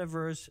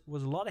 Metaverse.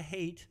 Was a lot of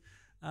hate.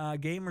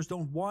 Gamers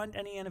don't want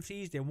any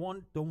NFTs. They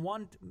don't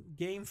want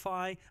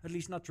GameFi, at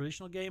least not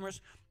traditional gamers.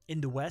 In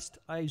the West,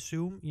 I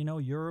assume,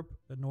 Europe,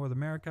 North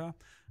America.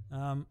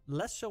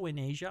 Less so in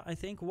Asia, I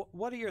think.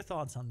 What are your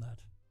thoughts on that?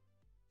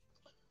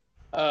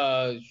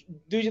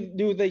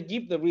 Do they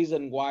give the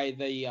reason why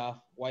they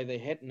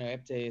hate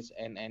NFTs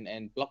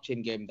and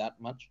blockchain game that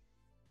much?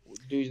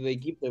 Do they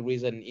give the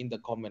reason in the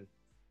comment?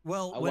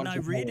 Well, when I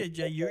read it,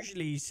 they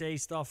usually say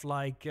stuff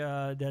like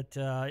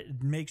that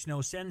it makes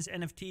no sense,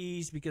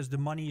 NFTs, because the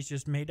money is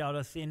just made out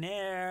of thin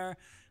air.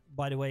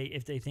 By the way,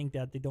 if they think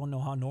that, they don't know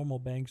how normal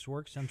banks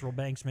work. Central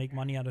banks make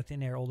money out of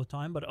thin air all the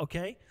time, but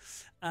okay.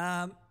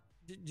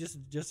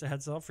 Just a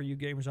heads up for you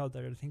gamers out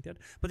there to think that.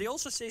 But they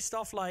also say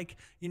stuff like,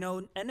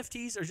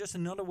 NFTs are just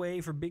another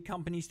way for big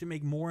companies to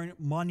make more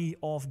money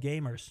off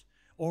gamers,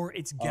 or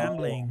it's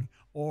gambling,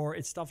 or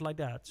it's stuff like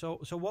that. So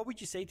what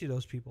would you say to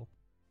those people?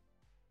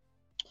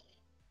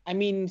 I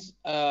mean,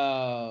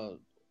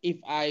 if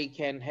I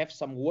can have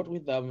some word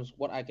with them,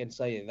 what I can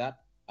say is that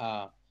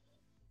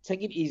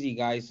take it easy,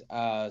 guys.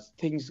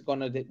 Things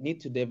gonna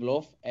need to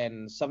develop,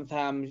 and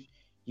sometimes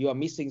you are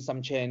missing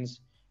some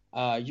chance.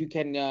 You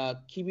can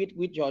keep it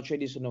with your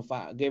traditional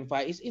game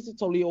fight. It's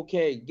totally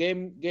okay.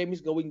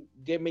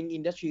 Gaming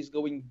industry is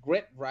going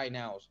great right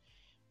now.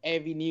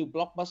 Every new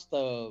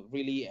blockbuster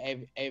really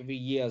every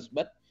years.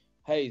 But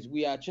hey,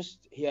 we are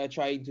just here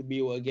trying to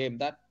build a game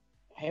that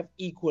have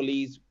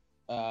equally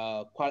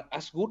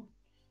as good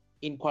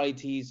in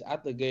qualities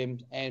at the game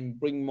and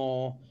bring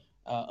more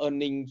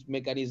earning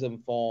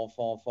mechanism for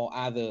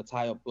other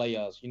type of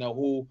players,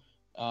 who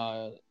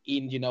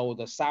in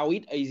the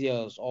Southeast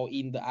Asia or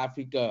in the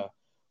Africa,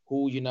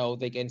 who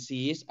they can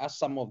see it as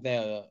some of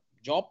their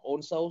job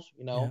also,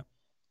 Yeah.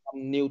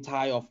 some new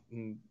type of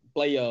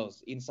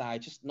players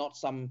inside, just not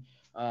some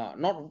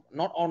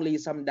not only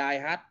some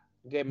die-hard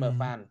gamer Mm.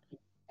 fan.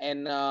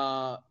 And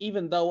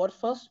even though at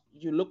first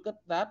you look at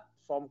that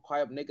from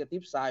quite a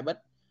negative side,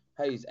 but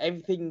hey,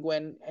 everything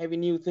when having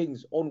new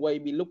things always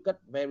be looked at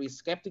very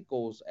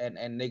skeptical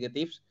and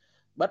negatives.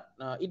 But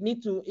it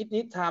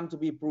need time to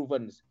be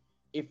proven.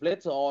 If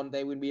later on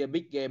there will be a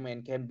big game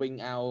and can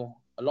bring out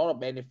a lot of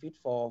benefit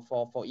for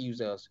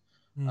users,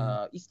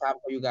 Mm. it's time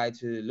for you guys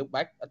to look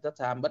back at that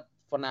time. But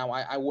for now,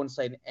 I won't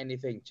say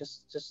anything.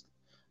 Just So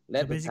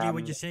let the basically,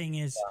 what time. you're saying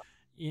is,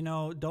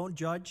 don't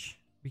judge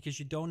because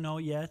you don't know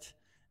yet,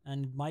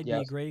 and it might be a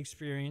Yes, great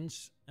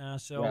experience.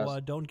 So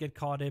yes, don't get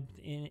caught up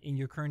in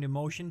your current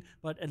emotion,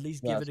 but at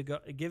least give yes, it a go,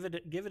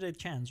 give it a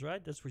chance,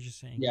 right? That's what you're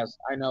saying. yes.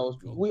 I know.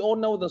 Cool. We all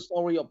know the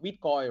story of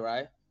Bitcoin,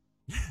 right?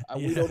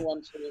 We Yeah. don't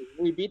want to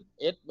repeat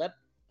it, but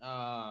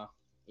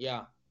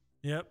yeah,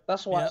 Yep.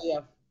 that's why.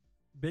 Yep.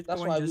 That's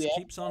Bitcoin why we just have.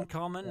 keeps on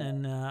coming,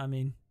 and I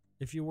mean,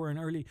 if you were an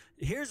early,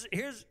 here's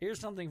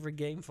something for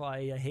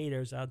GameFi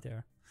haters out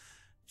there.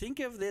 Think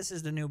of this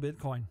as the new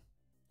Bitcoin.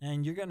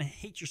 And you're gonna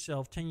hate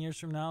yourself 10 years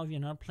from now if you're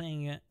not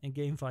playing a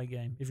GameFi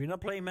game. If you're not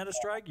playing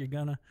MetaStrike, you're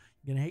gonna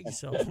hate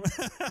yourself.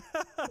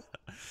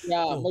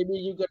 Yeah, Cool. maybe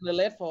you're gonna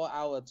late for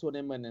our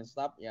tournament and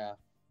stuff. Yeah,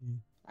 Mm.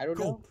 I don't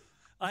Cool. know,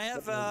 I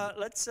but have maybe.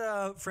 let's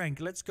Frank,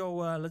 let's go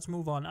let's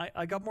move on.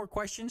 I got more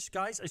questions,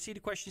 guys. I see the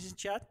questions in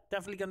chat.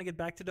 Definitely gonna get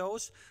back to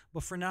those.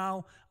 But for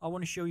now, I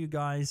want to show you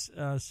guys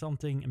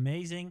something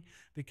amazing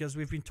because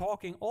we've been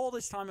talking all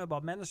this time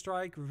about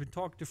MetaStrike. We've been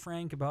talking to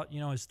Frank about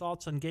his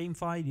thoughts on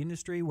GameFi, the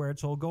industry, where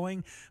it's all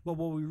going. But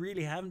what we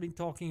really haven't been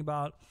talking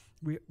about,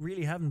 we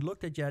really haven't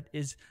looked at yet,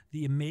 is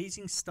the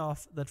amazing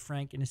stuff that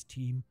Frank and his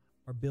team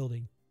are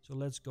building. So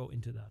let's go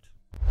into that.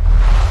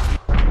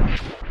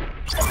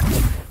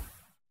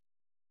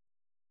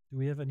 Do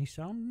we have any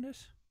sound in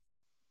this?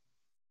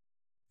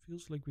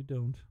 Feels like we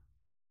don't.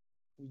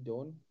 We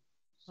don't.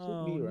 Should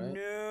Oh be right.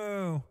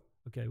 no.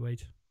 Okay,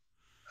 wait.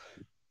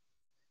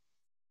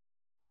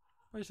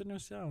 Why is there no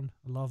sound?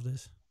 I love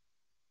this.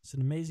 It's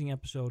an amazing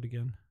episode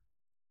again.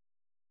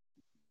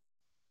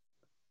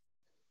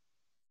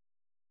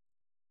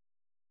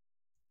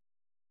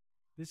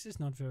 This is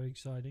not very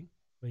exciting.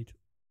 Wait.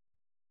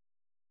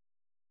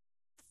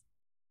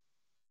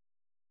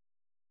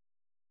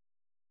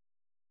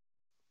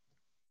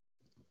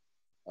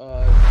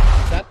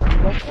 Is that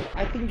because of?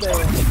 I think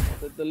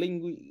the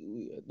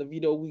link the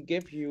video we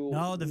gave you.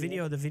 No, the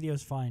video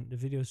is fine. The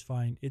video is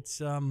fine. It's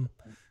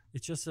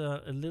just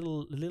a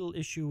little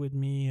issue with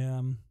me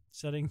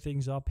setting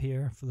things up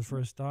here for the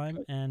first time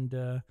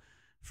and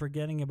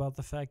forgetting about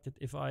the fact that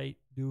if I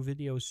do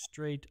videos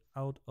straight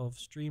out of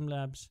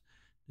Streamlabs,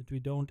 that we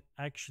don't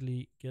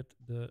actually get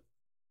the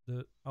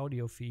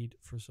audio feed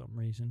for some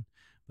reason.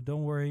 But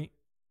don't worry,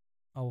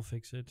 I will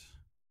fix it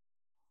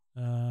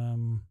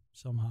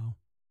somehow.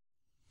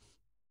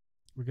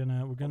 We're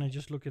gonna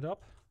just look it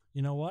up.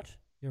 You know what?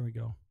 Here we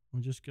go.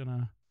 I'm just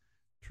gonna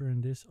turn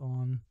this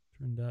on,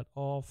 turn that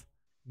off.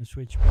 I'm gonna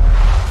switch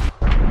back.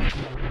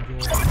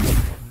 Enjoy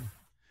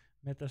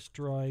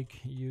MetaStrike,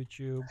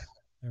 YouTube.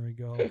 There we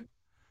go.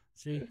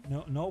 See,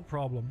 no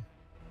problem.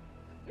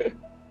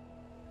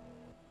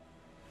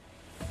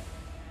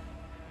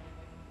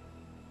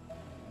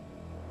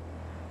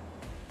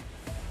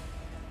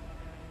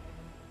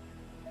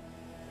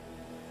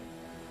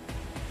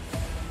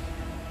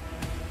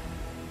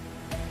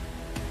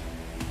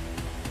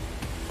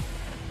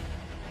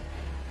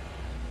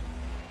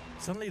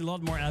 Suddenly a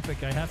lot more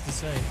epic, I have to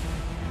say.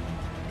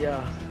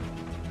 Yeah.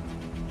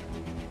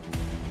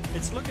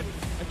 It's looking,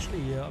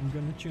 actually, I'm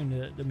going to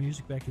tune the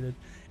music back a bit.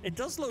 It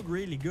does look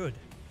really good.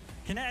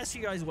 Can I ask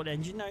you guys what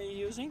engine are you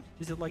using?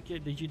 Is it like,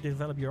 did you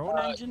develop your own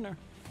engine? Or?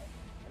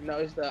 No,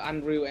 it's the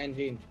Unreal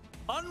Engine.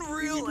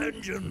 Unreal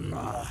Engine!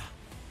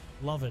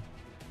 Love it.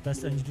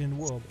 Best engine in the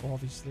world,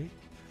 obviously.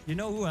 You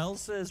know who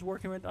else is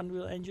working with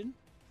Unreal Engine?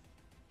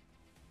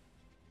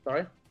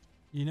 Sorry?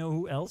 You know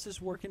who else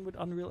is working with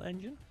Unreal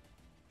Engine?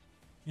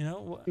 You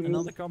know, You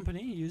another mean-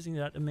 company using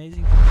that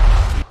amazing.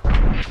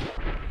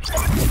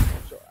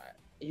 So,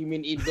 you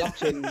mean in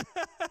blockchain?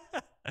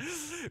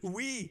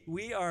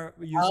 we are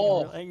using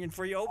Oh. Unreal Engine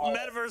for your open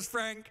metaverse,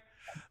 Frank.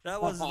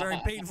 That was a very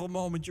painful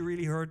moment. You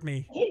really hurt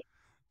me.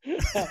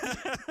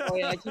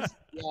 Sorry, I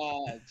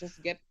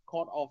just get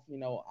caught off,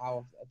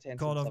 our attention.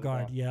 Caught off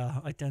guard. sometimes. Yeah,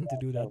 I tend to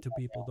do that to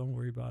people. Don't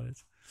worry about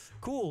it.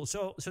 Cool.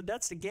 So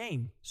that's the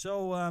game.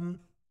 So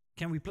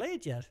can we play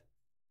it yet?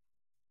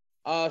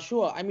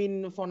 Sure. I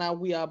mean, for now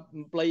we are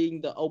playing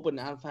the open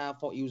alpha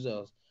for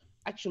users.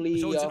 Actually,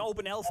 So it's an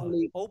open alpha.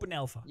 only- Open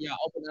alpha. yeah,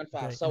 open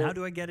alpha. Okay. So And how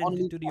do I get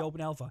only into the open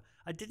alpha?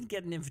 I didn't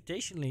get an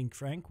invitation link,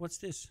 Frank. What's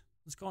this?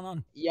 What's going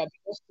on? Yeah,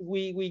 because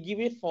we give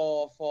it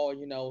for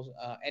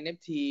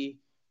NFT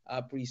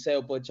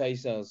pre-sale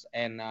purchasers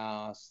and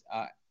our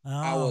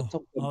Oh,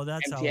 token oh,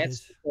 that's how it MTS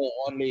is. people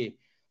only,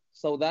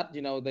 so that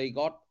they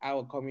got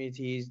our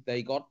communities,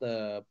 they got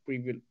the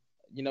privilege,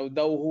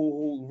 those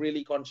who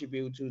really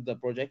contribute to the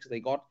projects, they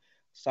got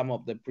some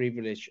of the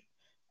privilege,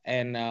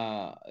 and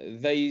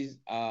they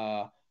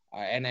and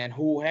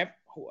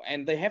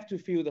and they have to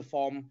fill the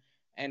form,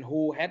 and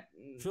who had,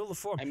 Fill the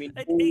form. I mean,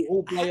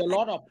 who play a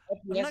lot of I'm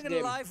not FPS gonna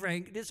games. lie,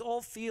 Frank. This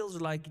all feels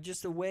like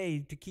just a way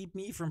to keep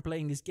me from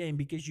playing this game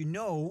because you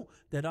know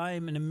that I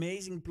am an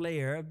amazing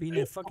player. I've been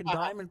a fucking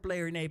diamond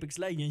player in Apex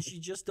Legends. You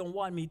just don't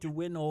want me to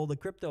win all the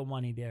crypto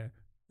money there.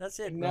 That's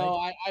it, right?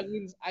 No,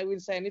 I will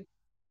send it.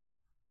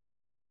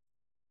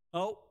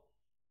 Oh,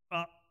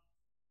 uh,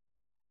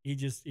 he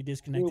Will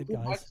disconnected, put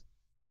back. guys.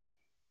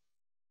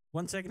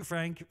 1 second,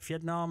 Frank.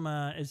 Vietnam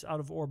is out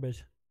of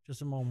orbit.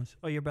 Just a moment.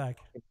 Oh, you're back.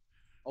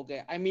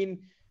 Okay, I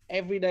mean,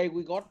 every day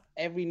we got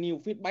every new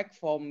feedback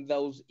from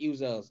those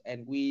users,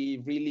 and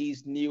we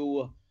release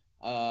new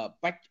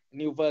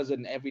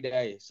version every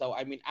day. So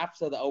I mean,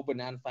 after the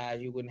open alpha,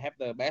 you will have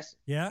the best,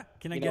 Yeah,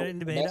 can I get it in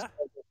the the best beta?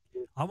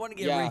 version. I want to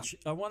get Yeah, rich.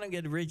 I want to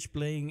get rich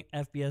playing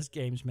FPS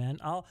games, man.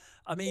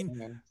 I mean,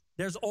 man.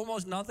 there's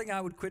almost nothing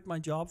I would quit my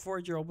job for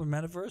at your open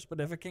metaverse, but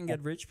if I can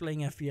get rich playing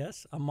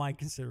FPS, I might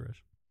consider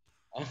it.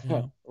 You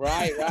know?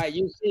 Right, right.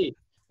 You see,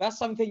 that's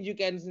something you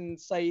can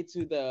say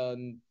to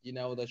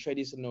the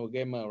traditional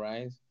gamer,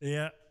 right?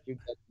 Yeah,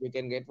 You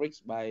can get rich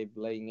by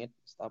playing it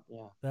stuff.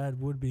 Yeah. that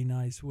would be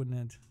nice, wouldn't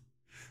it?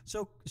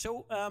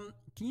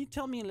 Can you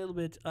tell me a little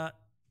bit?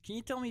 Can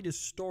you tell me the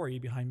story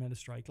behind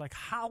MetaStrike? Like,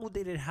 how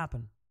did it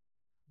happen?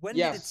 When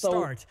did Yeah. it So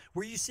start?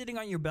 Were you sitting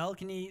on your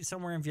balcony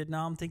somewhere in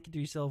Vietnam thinking to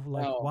yourself,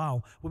 like, no,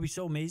 wow, would be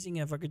so amazing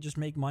if I could just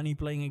make money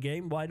playing a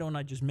game? Why don't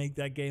I just make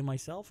that game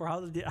myself? Or how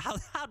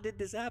did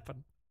this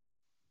happen?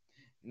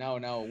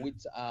 no.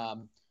 With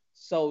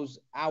so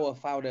our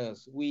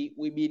founders, we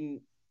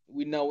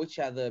know each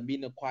other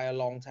been a quite a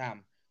long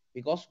time,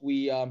 because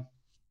we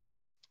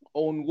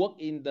own work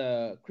in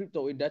the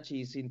crypto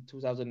industry since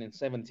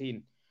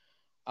 2017.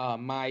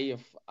 My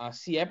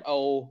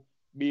CFO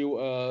built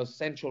a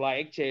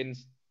centralized exchange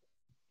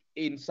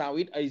in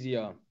Southeast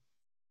Asia.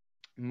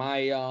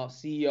 My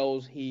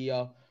CEOs, he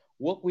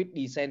worked with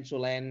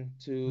Decentraland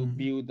to Hmm.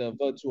 build the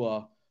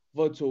virtual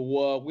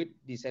world with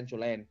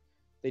Decentraland.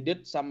 They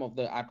did some of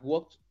the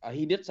artwork.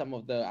 He did some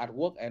of the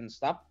artwork and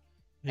stuff,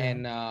 Yeah,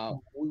 and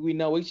we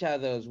know each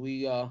other.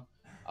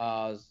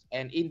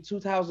 And in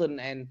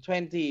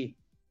 2020,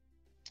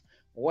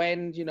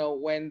 when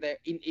the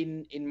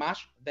in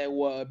March, there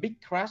were a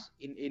big crash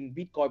in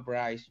Bitcoin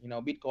price.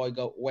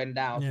 Bitcoin went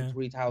down to yeah,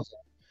 3,000,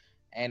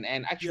 and yeah. I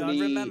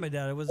actually remember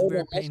that. It was a all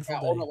very of us, painful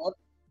all day. of us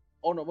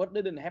all of us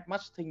didn't have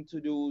much thing to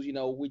do.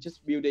 We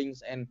just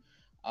buildings, and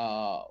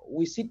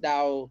we sit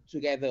down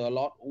together a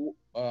lot,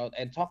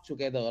 and talk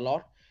together a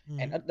lot.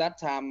 And Hmm. at that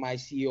time, my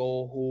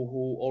CEO,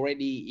 who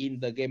already in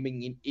the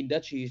gaming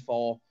industry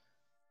for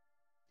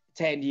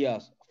 10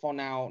 years, for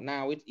now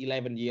it's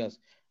 11 years,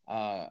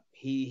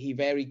 he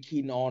very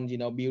keen on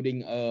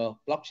building a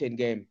blockchain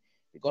game,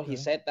 because he Okay.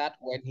 said that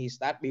when he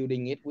start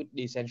building it with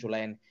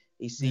Decentraland,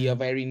 he see a Yeah,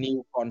 very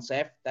new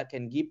concept that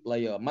can give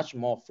player much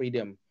more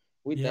freedom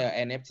with yeah,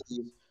 their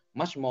NFTs,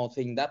 much more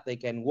thing that they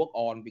can work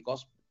on,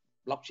 because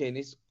blockchain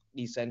is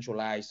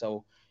decentralized.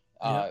 So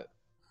yeah, uh,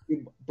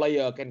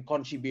 player can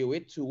contribute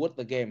it toward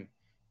the game,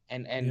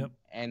 and and yep.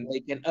 and they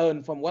can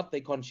earn from what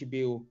they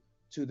contribute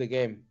to the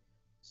game.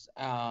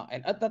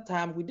 And at that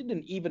time, we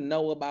didn't even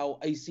know about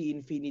AC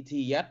Infinity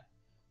yet.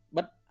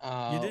 But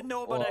You didn't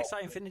know about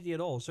XI Infinity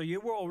at all, so you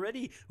were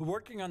already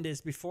working on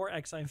this before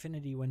XI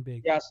Infinity went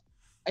big. yes,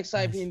 AC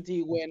Nice.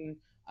 Infinity, when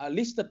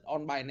listed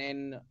on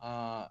Binance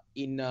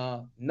in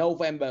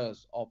November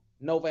of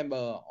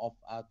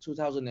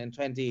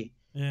 2020,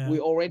 Yeah, we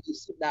already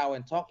sit down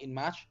and talk in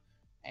March,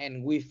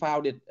 and we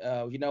founded.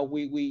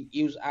 We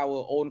use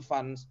our own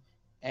funds,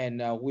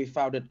 and we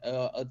founded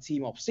a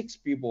team of 6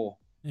 people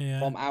yeah,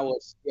 from our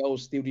CEO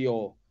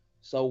studio.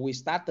 So we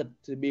started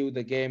to build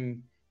the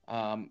game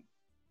um,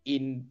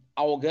 in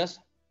yeah,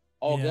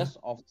 August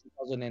of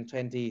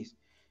 2020.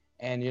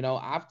 And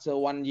after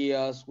 1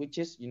 year, which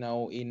is in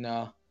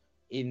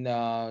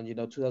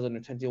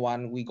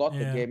 2021, we got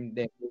the yeah, game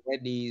that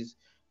ready.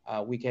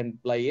 We can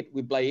play it.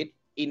 We play it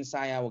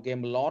inside our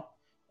game a lot.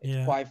 It's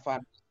yeah, quite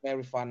fun,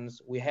 very fun.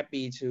 We're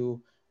happy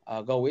to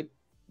go it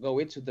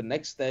to the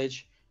next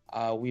stage.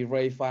 We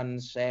raise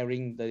funds,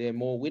 sharing the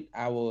demo with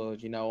our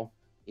yeah,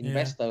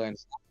 investor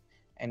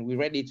and we're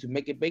ready to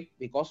make it big,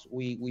 because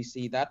we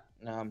see that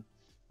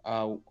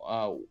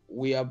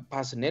we are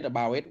passionate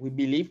about it. We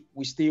believe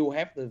we still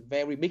have the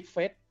very big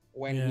faith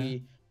when yeah.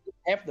 we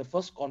have the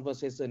first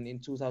conversation in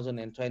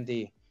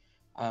 2020.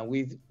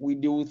 We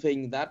do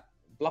think that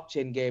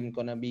blockchain game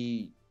gonna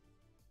be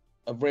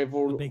a A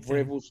big thing.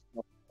 revolution.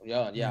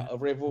 Yeah, Yeah. a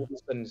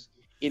revolution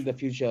in the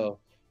future.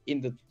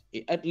 In the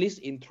At least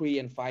in 3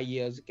 and 5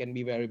 years, it can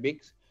be very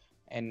big,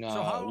 and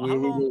So how we how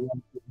long really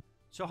want to.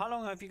 So how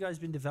long have you guys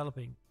been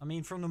developing? I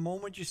mean, from the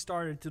moment you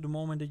started to the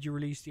moment that you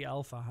released the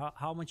alpha,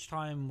 how much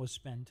time was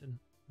spent and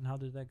how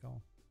did that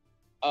go?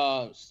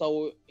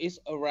 So it's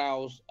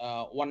around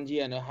 1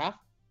 year and a half.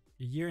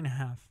 A year and a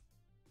half.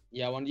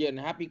 Yeah, 1 year and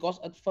a half, because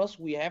at first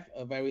we have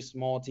a very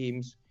small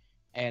teams,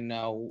 and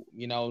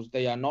you know,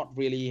 they are not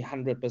really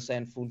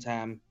 100% full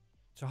time.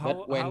 So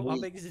But when how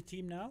we big is the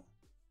team now?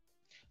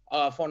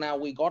 for now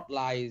we got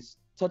like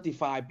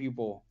 35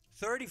 people in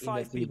the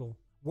 35 team. people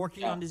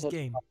working Yeah, on this 35.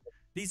 game.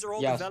 These are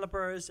all Yes.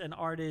 developers and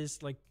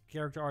artists, like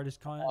character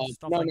artists, kind of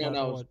stuff No, like no,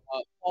 that. Or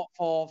no.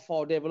 what?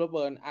 For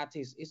developer and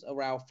artists, it's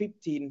around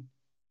 15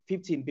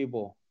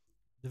 people.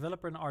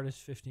 Developer and artist,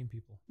 15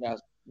 people. Yes,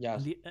 And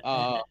yes. the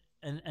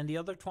and the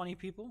other 20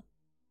 people?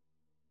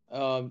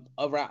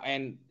 Around,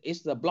 and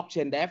it's the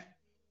blockchain dev,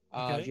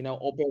 Okay. you know,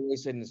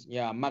 operations,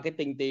 yeah,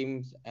 marketing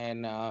teams,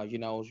 and you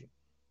know,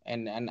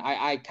 and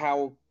I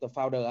count the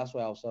founder as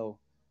well. So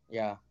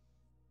yeah,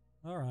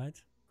 All right.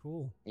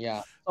 Cool.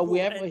 yeah. So we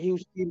Cool. have And a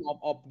huge team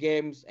of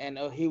games and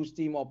a huge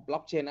team of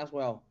blockchain as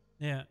well.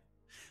 yeah.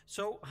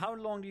 So how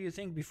long do you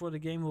think before the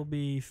game will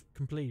be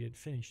completed,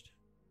 finished?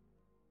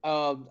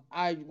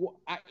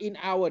 In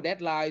our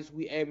deadlines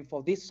we aim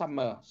for this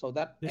summer so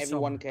that This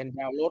everyone summer. can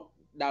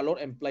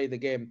download and play the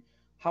game.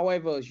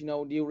 However, you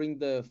know, during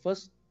the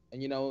first,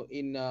 you know,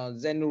 in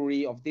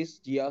January of this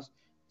year,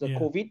 the Yeah.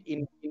 COVID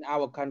in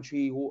our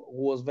country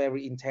was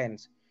very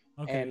intense,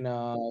 Okay. and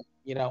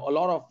you know, a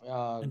lot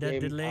of And that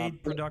game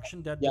delayed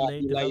production, that yeah,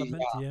 delayed delays.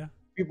 development. Yeah.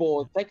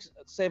 People Yeah. take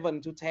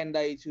 7 to 10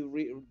 days to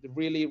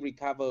really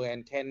recover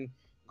and can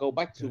go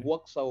back to Okay.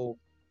 work. So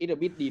it a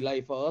bit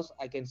delay for us.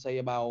 I can say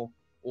about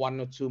 1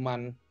 or 2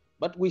 months,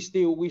 but we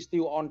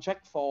still on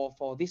track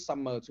for this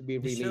summer to be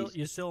released.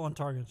 You're still on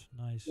target.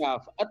 Nice. Yeah,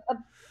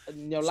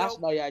 you know, last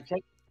So day I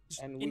checked,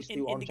 and we in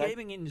still in on the track.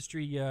 gaming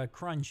industry,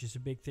 crunch is a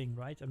big thing,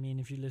 right? I mean,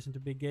 if you listen to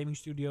big gaming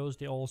studios,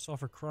 they all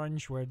suffer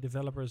crunch, where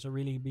developers are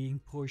really being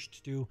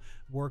pushed to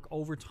work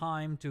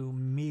overtime to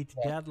meet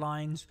Yeah.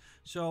 deadlines.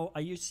 So,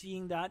 are you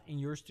seeing that in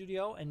your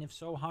studio? And if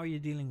so, how are you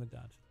dealing with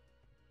that?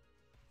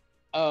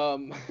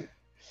 Um,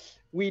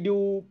 we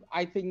do.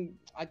 I think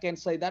I can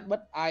say that,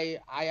 but I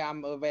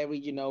am a very,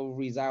 you know,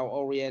 result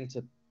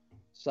oriented.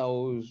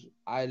 So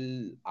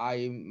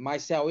I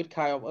myself is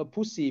kind of a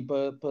pussy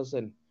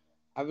person.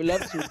 I would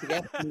love to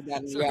get things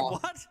done. Sorry, Yeah.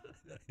 what?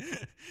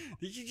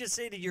 Did you just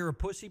say that you're a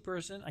pussy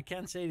person? I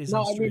can't say this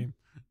on No, I mean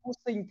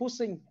stream.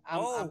 pushing. I'm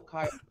Oh.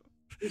 kind of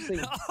pushing.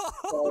 Oh,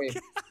 Sorry.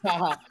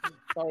 okay.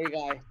 Sorry,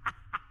 guy.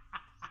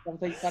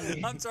 Something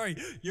funny. I'm sorry.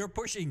 You're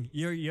pushing.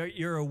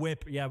 You're a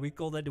whip. Yeah, we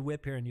call that the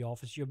whip here in the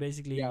office. You're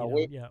basically, Yeah, you know,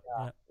 whip. yeah, Yeah,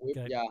 yeah. whip.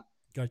 Okay, Yeah.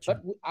 gotcha.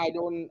 But I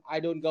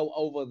don't go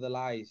over the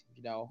lines.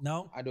 You know,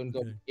 No. I don't go.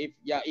 Okay.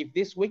 If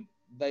this week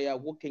they are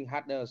working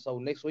harder, so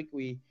next week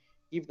we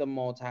give them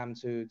more time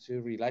to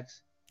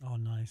relax. Oh,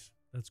 nice.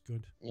 That's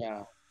good.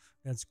 Yeah.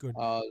 That's good.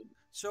 Uh,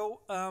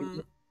 So,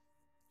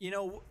 you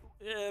know,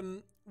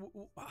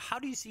 how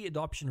do you see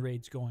adoption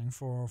rates going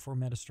for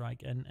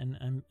MetaStrike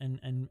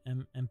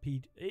and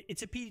P?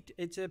 It's a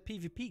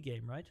PvP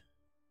game, right?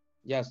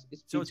 yes,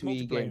 it's So it's P2E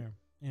game. multiplayer.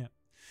 Yeah.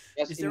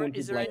 Yes, in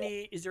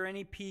multiplayer. Is there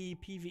any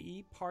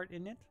PvE part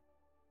in it,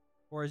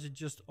 or is it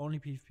just only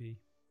PvP?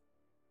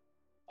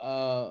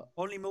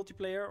 Only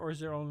multiplayer, or is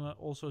there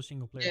also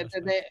single player Yeah,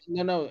 aspect?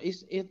 no,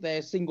 it's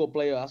the single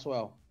player as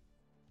well.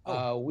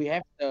 Oh, We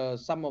have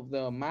some of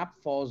the map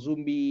for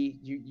zombie.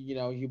 You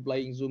know, you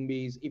playing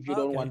zombies. If you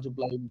don't okay. want to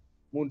play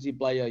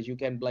multiplayer, you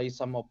can play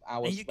some of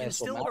our And you can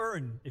special still map.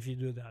 earn if you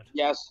do that.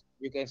 Yes,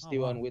 you can Oh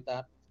still earn wow. with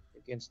that.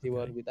 You can still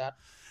Okay. earn with that.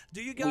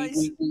 Do you We, guys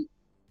we, we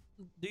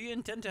do you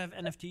intend to have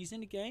NFTs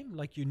in the game,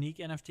 like unique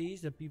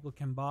NFTs that people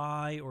can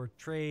buy or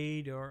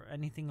trade or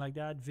anything like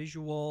that?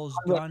 Visuals,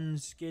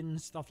 guns,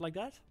 skins, stuff like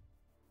that?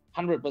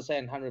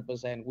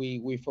 100%.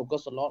 We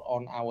focus a lot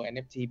on our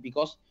NFT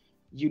because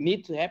you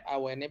need to have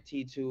our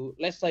NFT to,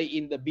 let's say,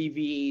 in the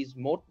BVE's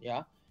mode.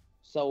 Yeah.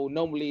 So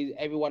normally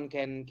everyone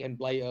can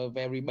play a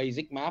very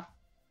basic map,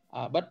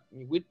 but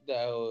with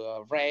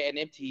the rare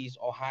NFTs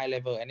or high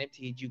level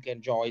NFTs, you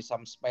can join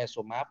some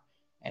special map,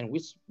 and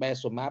with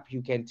special map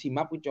you can team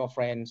up with your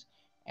friends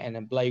and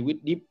then play with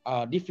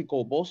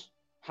difficult boss,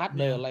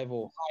 harder Yeah.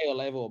 level, higher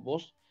level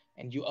boss,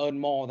 and you earn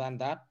more than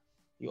that.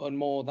 You earn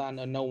more than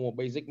a normal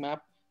basic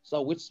map.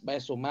 So with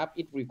special map,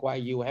 it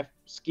requires you have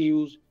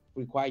skills,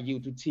 require you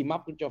to team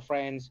up with your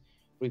friends,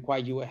 require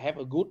you have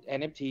a good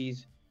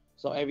NFTs.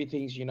 So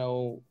everything's, you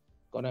know,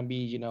 gonna be,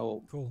 you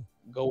know, Cool.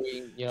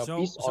 going, you know, So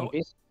piece on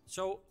piece.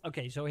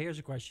 okay, so here's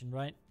a question,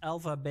 right?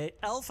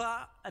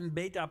 Alpha and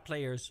beta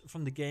players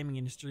from the gaming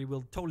industry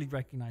will totally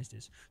recognize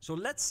this. So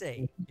let's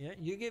say, yeah,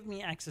 you give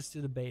me access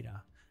to the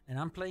beta and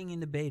I'm playing in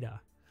the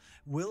beta.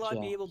 Will I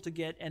be Sure. able to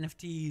get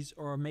NFTs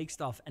or make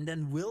stuff? And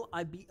then will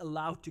I be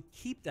allowed to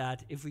keep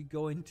that if we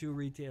go into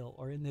retail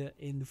or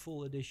in the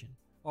full edition?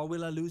 Or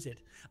will I lose it?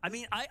 I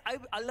mean, I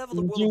leveled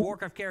the World of You,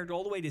 Warcraft character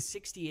all the way to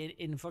 60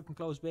 in fucking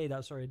closed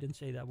beta. Sorry, I didn't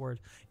say that word.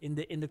 In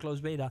the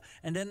closed beta.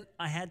 And then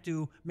I had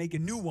to make a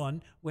new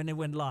one when it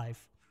went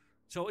live.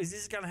 So is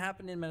this gonna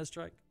happen in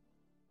MetaStrike?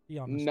 Be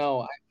honest.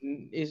 No,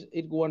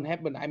 it won't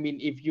happen. I mean,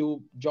 if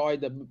you join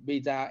the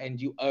beta and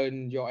you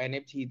earn your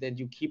NFT, then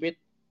you keep it.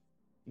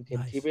 You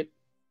can keep Nice. it,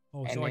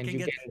 Oh, and so then you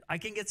can. I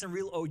can get some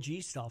real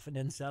OG stuff and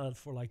then sell it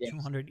for like Yes,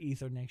 200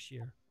 ether next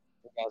year.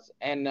 yes.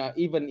 And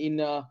even in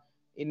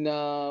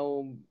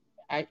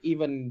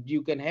even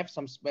you can have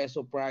some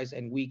special price,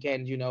 and we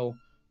can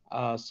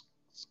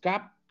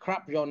scrap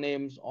your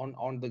names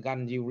on the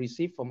gun you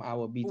receive from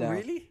our Oh, beta.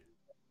 really?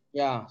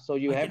 Yeah, so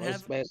you I have can a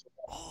have. special.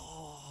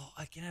 Oh,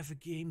 I can have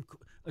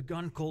a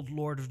gun called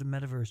Lord of the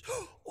Metaverse,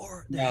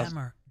 or the Yes,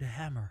 hammer. The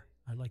hammer.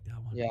 I like that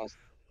one. yes,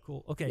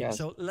 Cool. Okay, yes.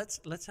 so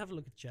let's have a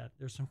look at chat.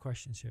 There's some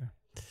questions here.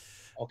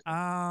 Okay.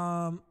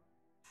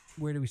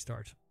 Where do we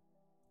start?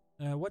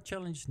 What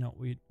challenge? No,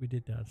 we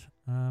did that.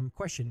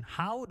 Question: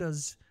 how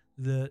does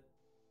the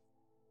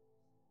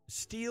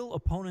steal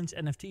opponent's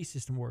NFT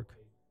system work?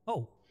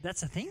 Oh,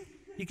 that's a thing.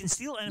 You can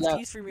steal Yeah,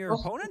 NFTs from your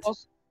opponent.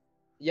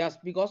 yes,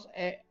 because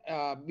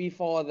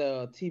before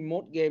the team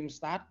mode game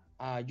start,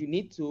 you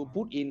need to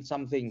put in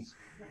some things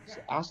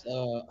as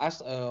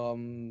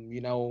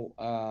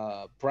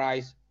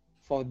prize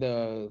for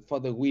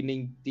the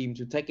winning team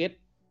to take it.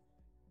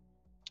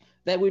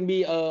 There will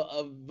be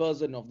a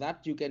version of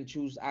that. You can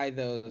choose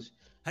either,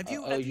 Have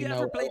you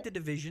ever played the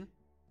Division,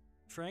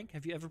 Frank?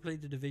 Have you ever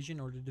played the Division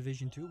or the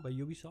Division 2 by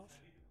Ubisoft?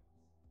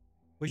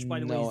 Which, by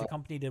the way, is no, the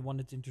company that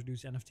wanted to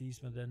introduce NFTs,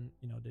 but then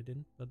they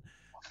didn't. But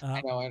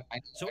I know,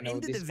 so I know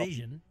in the this.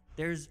 Division,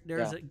 there's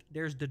Yeah.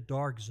 there's the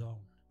Dark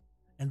Zone,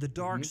 and the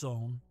Dark Mhm.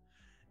 Zone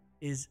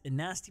is a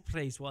nasty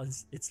place. Well,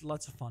 it's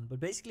lots of fun, but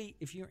basically,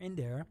 if you're in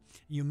there,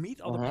 you meet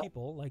other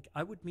people. Like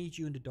I would meet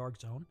you in the Dark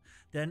Zone,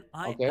 then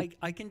Okay.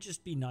 I can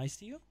just be nice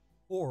to you,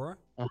 or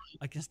Uh,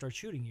 I can start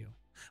shooting you.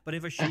 But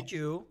if I shoot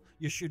you,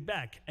 you shoot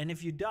back. And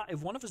if you die,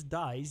 if one of us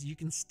dies, you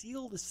can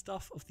steal the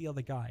stuff of the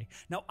other guy.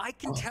 Now I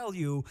can tell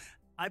you,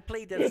 I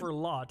played that for a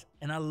lot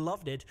and I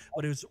loved it,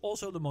 but it was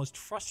also the most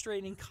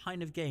frustrating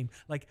kind of game.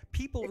 Like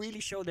people really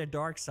show their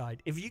dark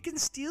side. If you can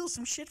steal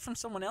some shit from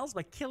someone else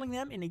by killing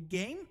them in a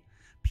game,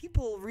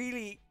 people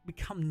really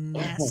become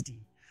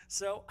nasty.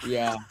 So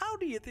Yeah. how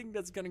do you think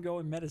that's gonna go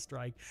in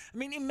MetaStrike? I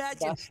mean,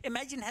 That's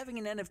imagine having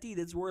an NFT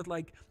that's worth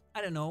like,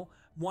 I don't know,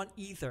 1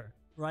 ether,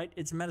 right?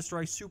 It's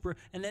MetaStrike Super,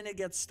 and then it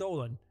gets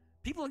stolen.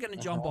 People are gonna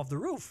jump off the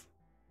roof.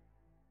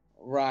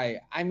 right.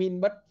 I mean,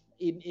 but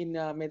in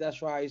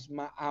MetaStrike,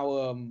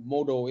 our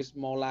model is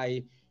more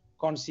like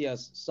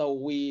conscious. So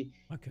we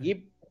Okay.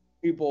 give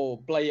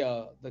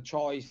player the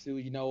choice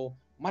to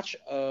much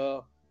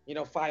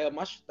fire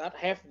much that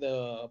have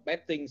the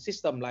betting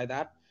system like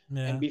that.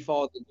 Yeah. And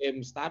before the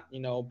game start,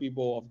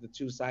 people of the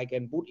two side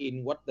can put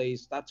in what they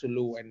start to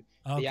lose, and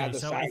the Okay, other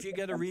so side. if you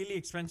get a really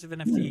expensive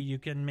NFT, you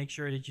can make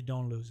sure that you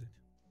don't lose it.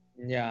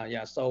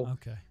 Yeah. So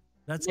Okay,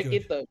 that's make good.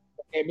 it the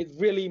game is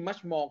really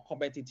much more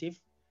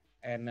competitive,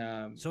 and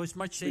So it's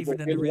much people safer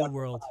than the really real want to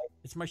world.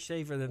 It's much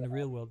safer than the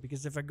real world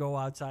because if I go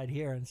outside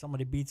here and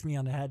somebody beats me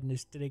on the head and they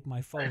take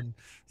my phone,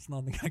 it's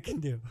nothing I can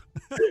do.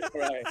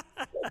 Right.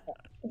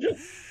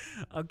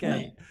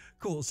 Okay,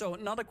 cool. So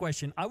another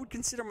question. I would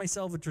consider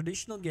myself a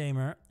traditional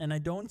gamer and I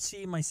don't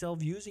see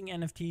myself using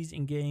NFTs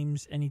in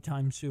games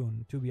anytime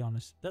soon, to be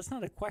honest. That's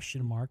not a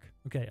question, Mark.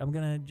 Okay,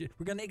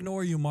 we're gonna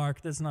ignore you,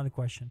 Mark. That's not a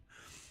question.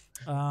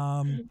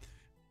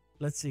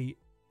 Let's see.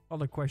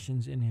 Other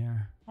questions in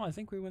here. Oh, I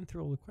think we went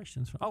through all the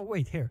questions. Oh,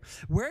 wait, here.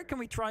 Where can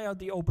we try out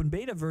the open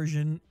beta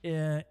version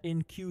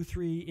in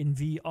Q3 in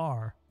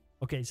VR?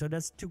 Okay, so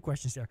that's 2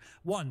 questions there.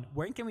 1,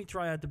 when can we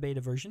try out the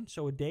beta version?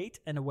 So a date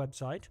and a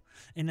website.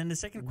 And then the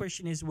second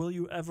question is, will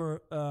you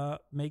ever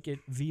make it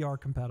VR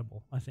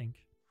compatible, I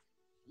think?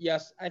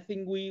 Yes, I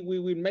think we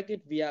will make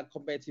it VR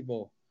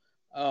compatible.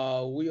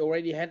 We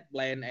already had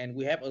plan, and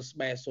we have a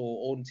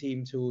special own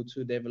team to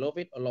develop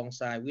it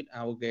alongside with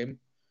our game.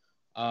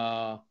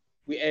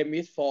 We aim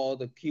it for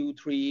the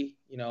Q3,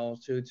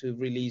 to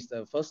release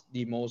the first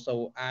demo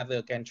so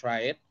other can try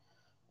it.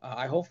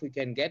 I hope we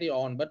can get it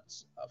on, but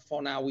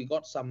for now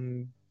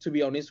to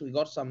be honest, we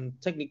got some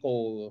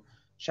technical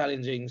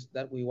challenges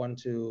that we want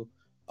to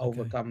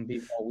overcome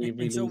before we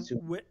And so, release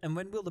it. and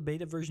when will the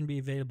beta version be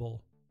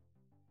available?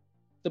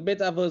 The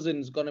beta version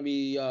is gonna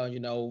be,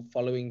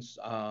 following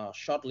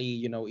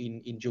shortly,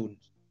 in June.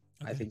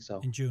 Okay. I think so.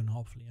 In June,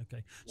 hopefully.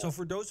 Okay. Yeah. So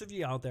for those of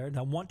you out there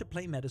that want to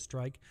play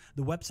MetaStrike,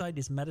 the website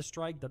is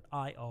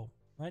metastrike.io.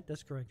 Right?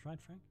 That's correct,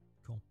 right, Frank?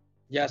 Cool.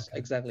 Yes, okay.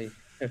 Exactly.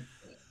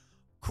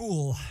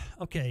 Cool.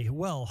 Okay.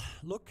 Well,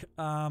 look,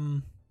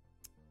 I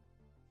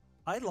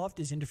love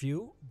this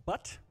interview,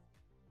 but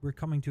we're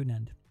coming to an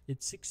end.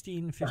 It's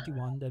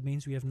 16:51. That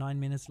means we have 9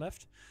 minutes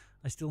left.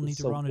 I still need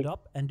to round it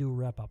up and do a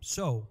wrap up.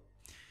 So,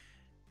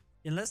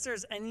 unless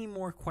there's any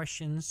more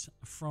questions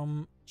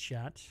from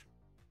chat,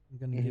 I'm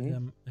going to give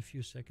them a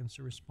few seconds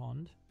to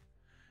respond.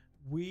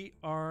 We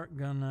are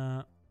going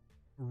to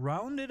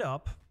round it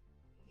up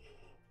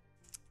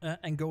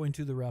and go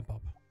into the wrap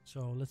up.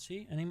 So let's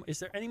see. Is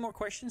there any more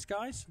questions,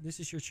 guys? This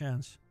is your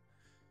chance.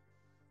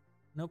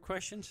 No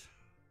questions?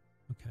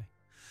 Okay.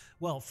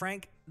 Well,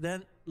 Frank,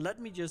 then let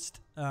me just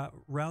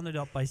round it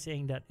up by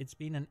saying that it's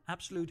been an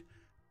absolute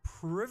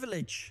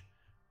privilege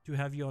to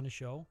have you on the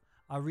show.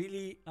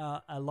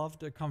 I love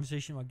the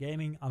conversation about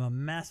gaming. I'm a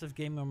massive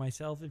gamer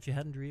myself, if you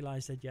hadn't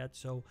realized that yet.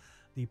 So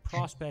the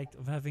prospect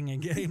of having a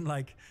game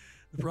like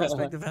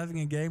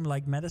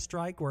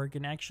MetaStrike, where I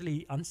can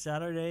actually on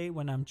Saturday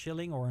when I'm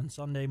chilling, or on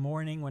Sunday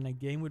morning when I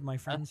game with my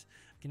friends,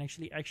 I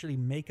can actually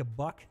make a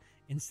buck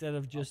instead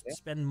of just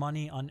spend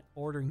money on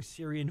ordering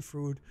Syrian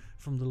food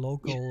from the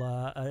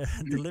local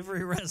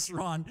delivery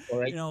restaurant.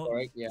 Correct,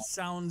 correct, yeah.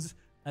 Sounds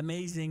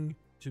amazing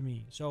to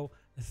me. So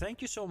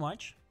thank you so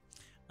much.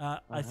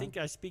 I think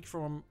I speak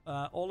from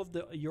all of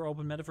your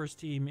Open Metaverse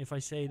team if I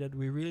say that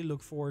we really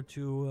look forward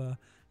to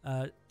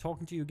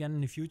talking to you again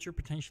in the future,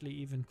 potentially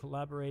even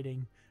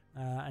collaborating.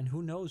 And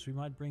who knows, we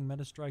might bring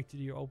MetaStrike to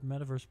your Open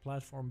Metaverse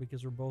platform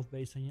because we're both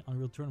based on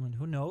Unreal Tournament.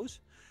 Who knows?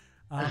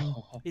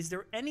 Is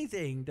there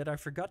anything that I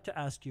forgot to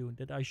ask you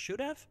that I should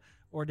have,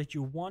 or that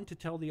you want to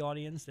tell the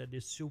audience that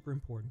is super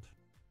important?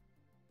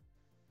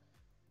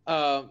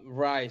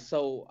 Right.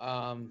 So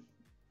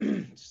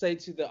say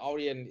to the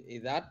audience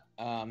that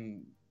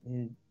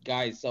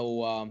guys,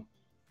 so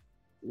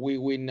we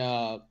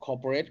will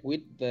cooperate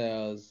with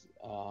the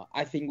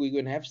I think we're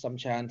going to have some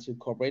chance to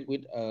cooperate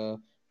with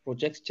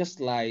projects just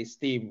like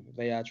Steam.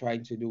 They are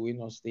trying to do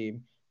on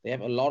Steam. They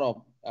have a lot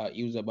of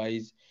user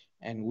base,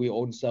 and we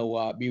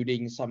also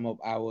building some of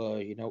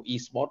our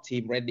esports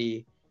team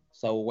ready.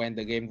 So when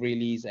the game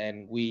release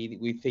and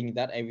we think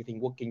that everything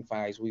working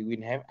fine, we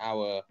will have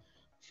our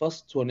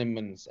first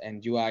tournaments,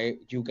 and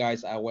you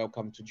guys are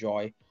welcome to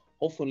join.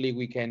 Hopefully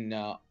we can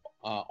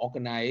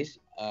organize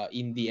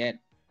in the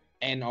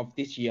end of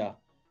this year,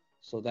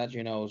 so that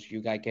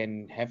you guys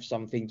can have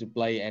something to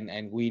play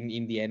and win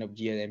in the end of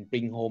the year and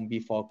bring home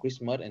before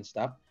Christmas and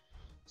stuff.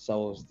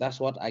 So that's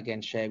what I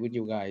can share with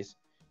you guys.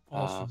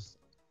 Awesome.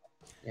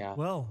 Yeah.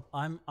 Well,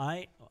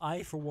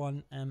 I for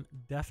one am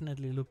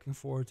definitely looking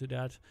forward to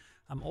that.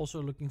 I'm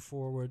also looking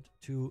forward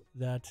to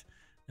that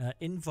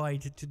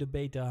invite to the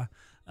beta.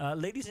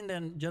 Ladies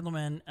and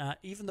gentlemen,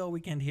 even though we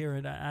can't hear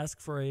it, I ask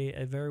for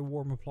a very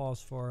warm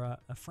applause for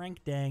Frank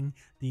Dang,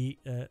 the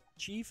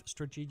Chief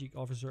Strategic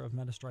Officer of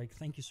MetaStrike.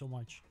 Thank you so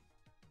much.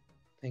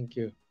 Thank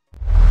you.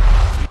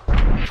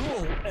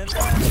 Cool. And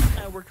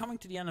then we're coming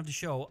to the end of the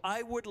show.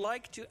 I would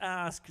like to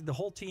ask the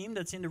whole team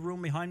that's in the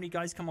room behind me,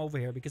 guys, come over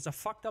here, because I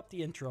fucked up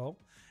the intro.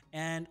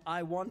 And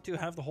I want to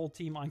have the whole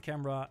team on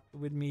camera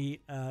with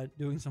me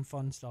doing some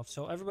fun stuff.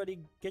 So everybody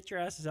get your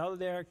asses out of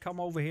there. Come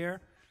over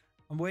here.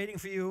 I'm waiting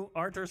for you.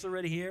 Arthur's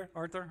already here.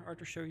 Arthur,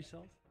 show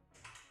yourself.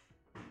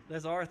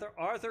 There's Arthur.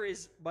 Arthur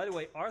is, by the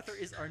way, Arthur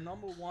is our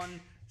 #1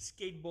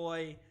 skate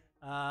boy,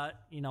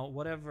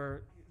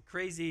 whatever,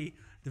 crazy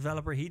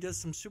developer. He does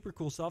some super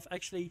cool stuff.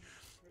 Actually,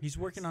 he's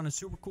working on a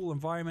super cool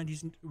environment.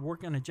 He's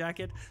working on a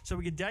jacket. So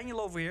we get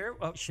Daniel over here.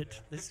 Oh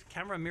shit, this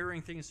camera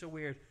mirroring thing is so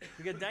weird.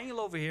 We got Daniel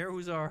over here,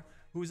 who's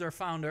our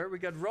founder. We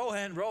got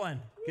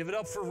Rohan. Give it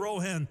up for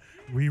Rohan.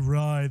 We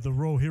ride the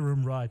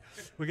Rohirrim ride.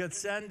 We got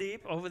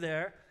Sandeep over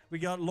there. We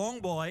got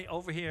Longboy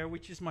over here,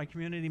 which is my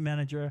community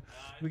manager.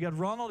 We got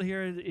Ronald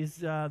here, is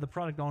the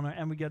product owner,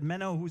 and we got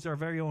Menno, who's our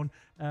very own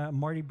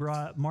Marty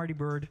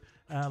Bird,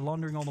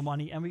 laundering all the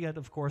money, and we got,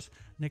 of course,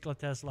 Nikola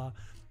Tesla.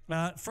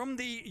 From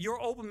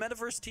your Open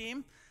Metaverse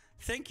team,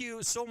 thank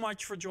you so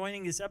much for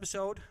joining this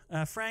episode.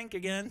 Frank,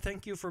 again,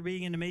 thank you for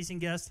being an amazing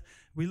guest.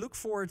 We look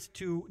forward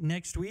to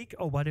next week.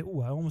 I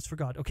almost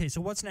forgot. Okay, so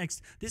what's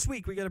next? This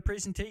week, we got a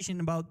presentation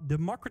about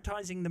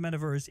democratizing the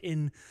metaverse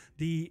in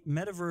the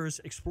Metaverse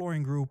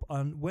Exploring Group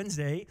on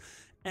Wednesday.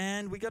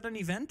 And we got an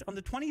event on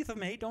the 20th of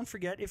May. Don't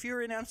forget, if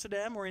you're in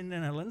Amsterdam or in the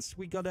Netherlands,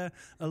 we got a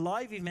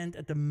live event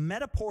at the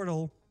Meta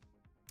Portal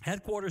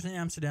headquarters in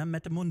Amsterdam,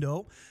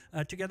 Metamundo,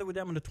 together with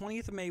them on the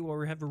 20th of May, where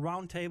we have a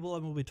round table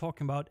and we'll be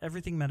talking about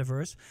everything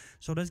metaverse.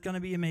 So that's going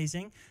to be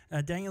amazing.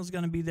 Daniel's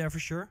going to be there for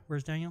sure.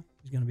 Where's Daniel?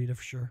 He's going to be there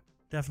for sure.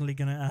 Definitely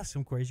going to ask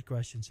some crazy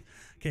questions.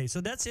 Okay,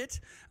 so that's it.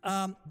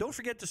 Don't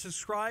forget to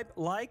subscribe,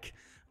 like,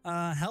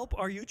 help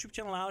our YouTube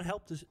channel out,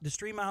 help the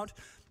stream out.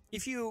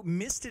 If you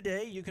missed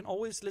today, you can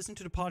always listen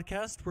to the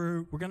podcast.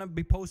 We're going to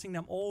be posting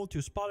them all to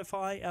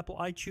Spotify, Apple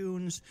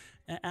iTunes,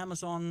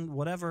 Amazon,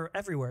 whatever,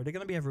 everywhere. They're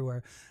going to be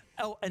everywhere.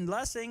 Oh, and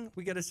last thing,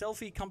 we got a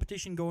selfie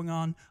competition going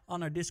on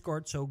our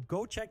Discord, so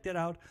go check that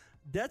out.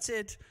 That's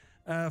it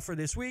for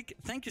this week.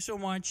 Thank you so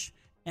much,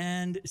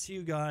 and see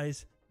you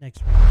guys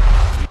next week.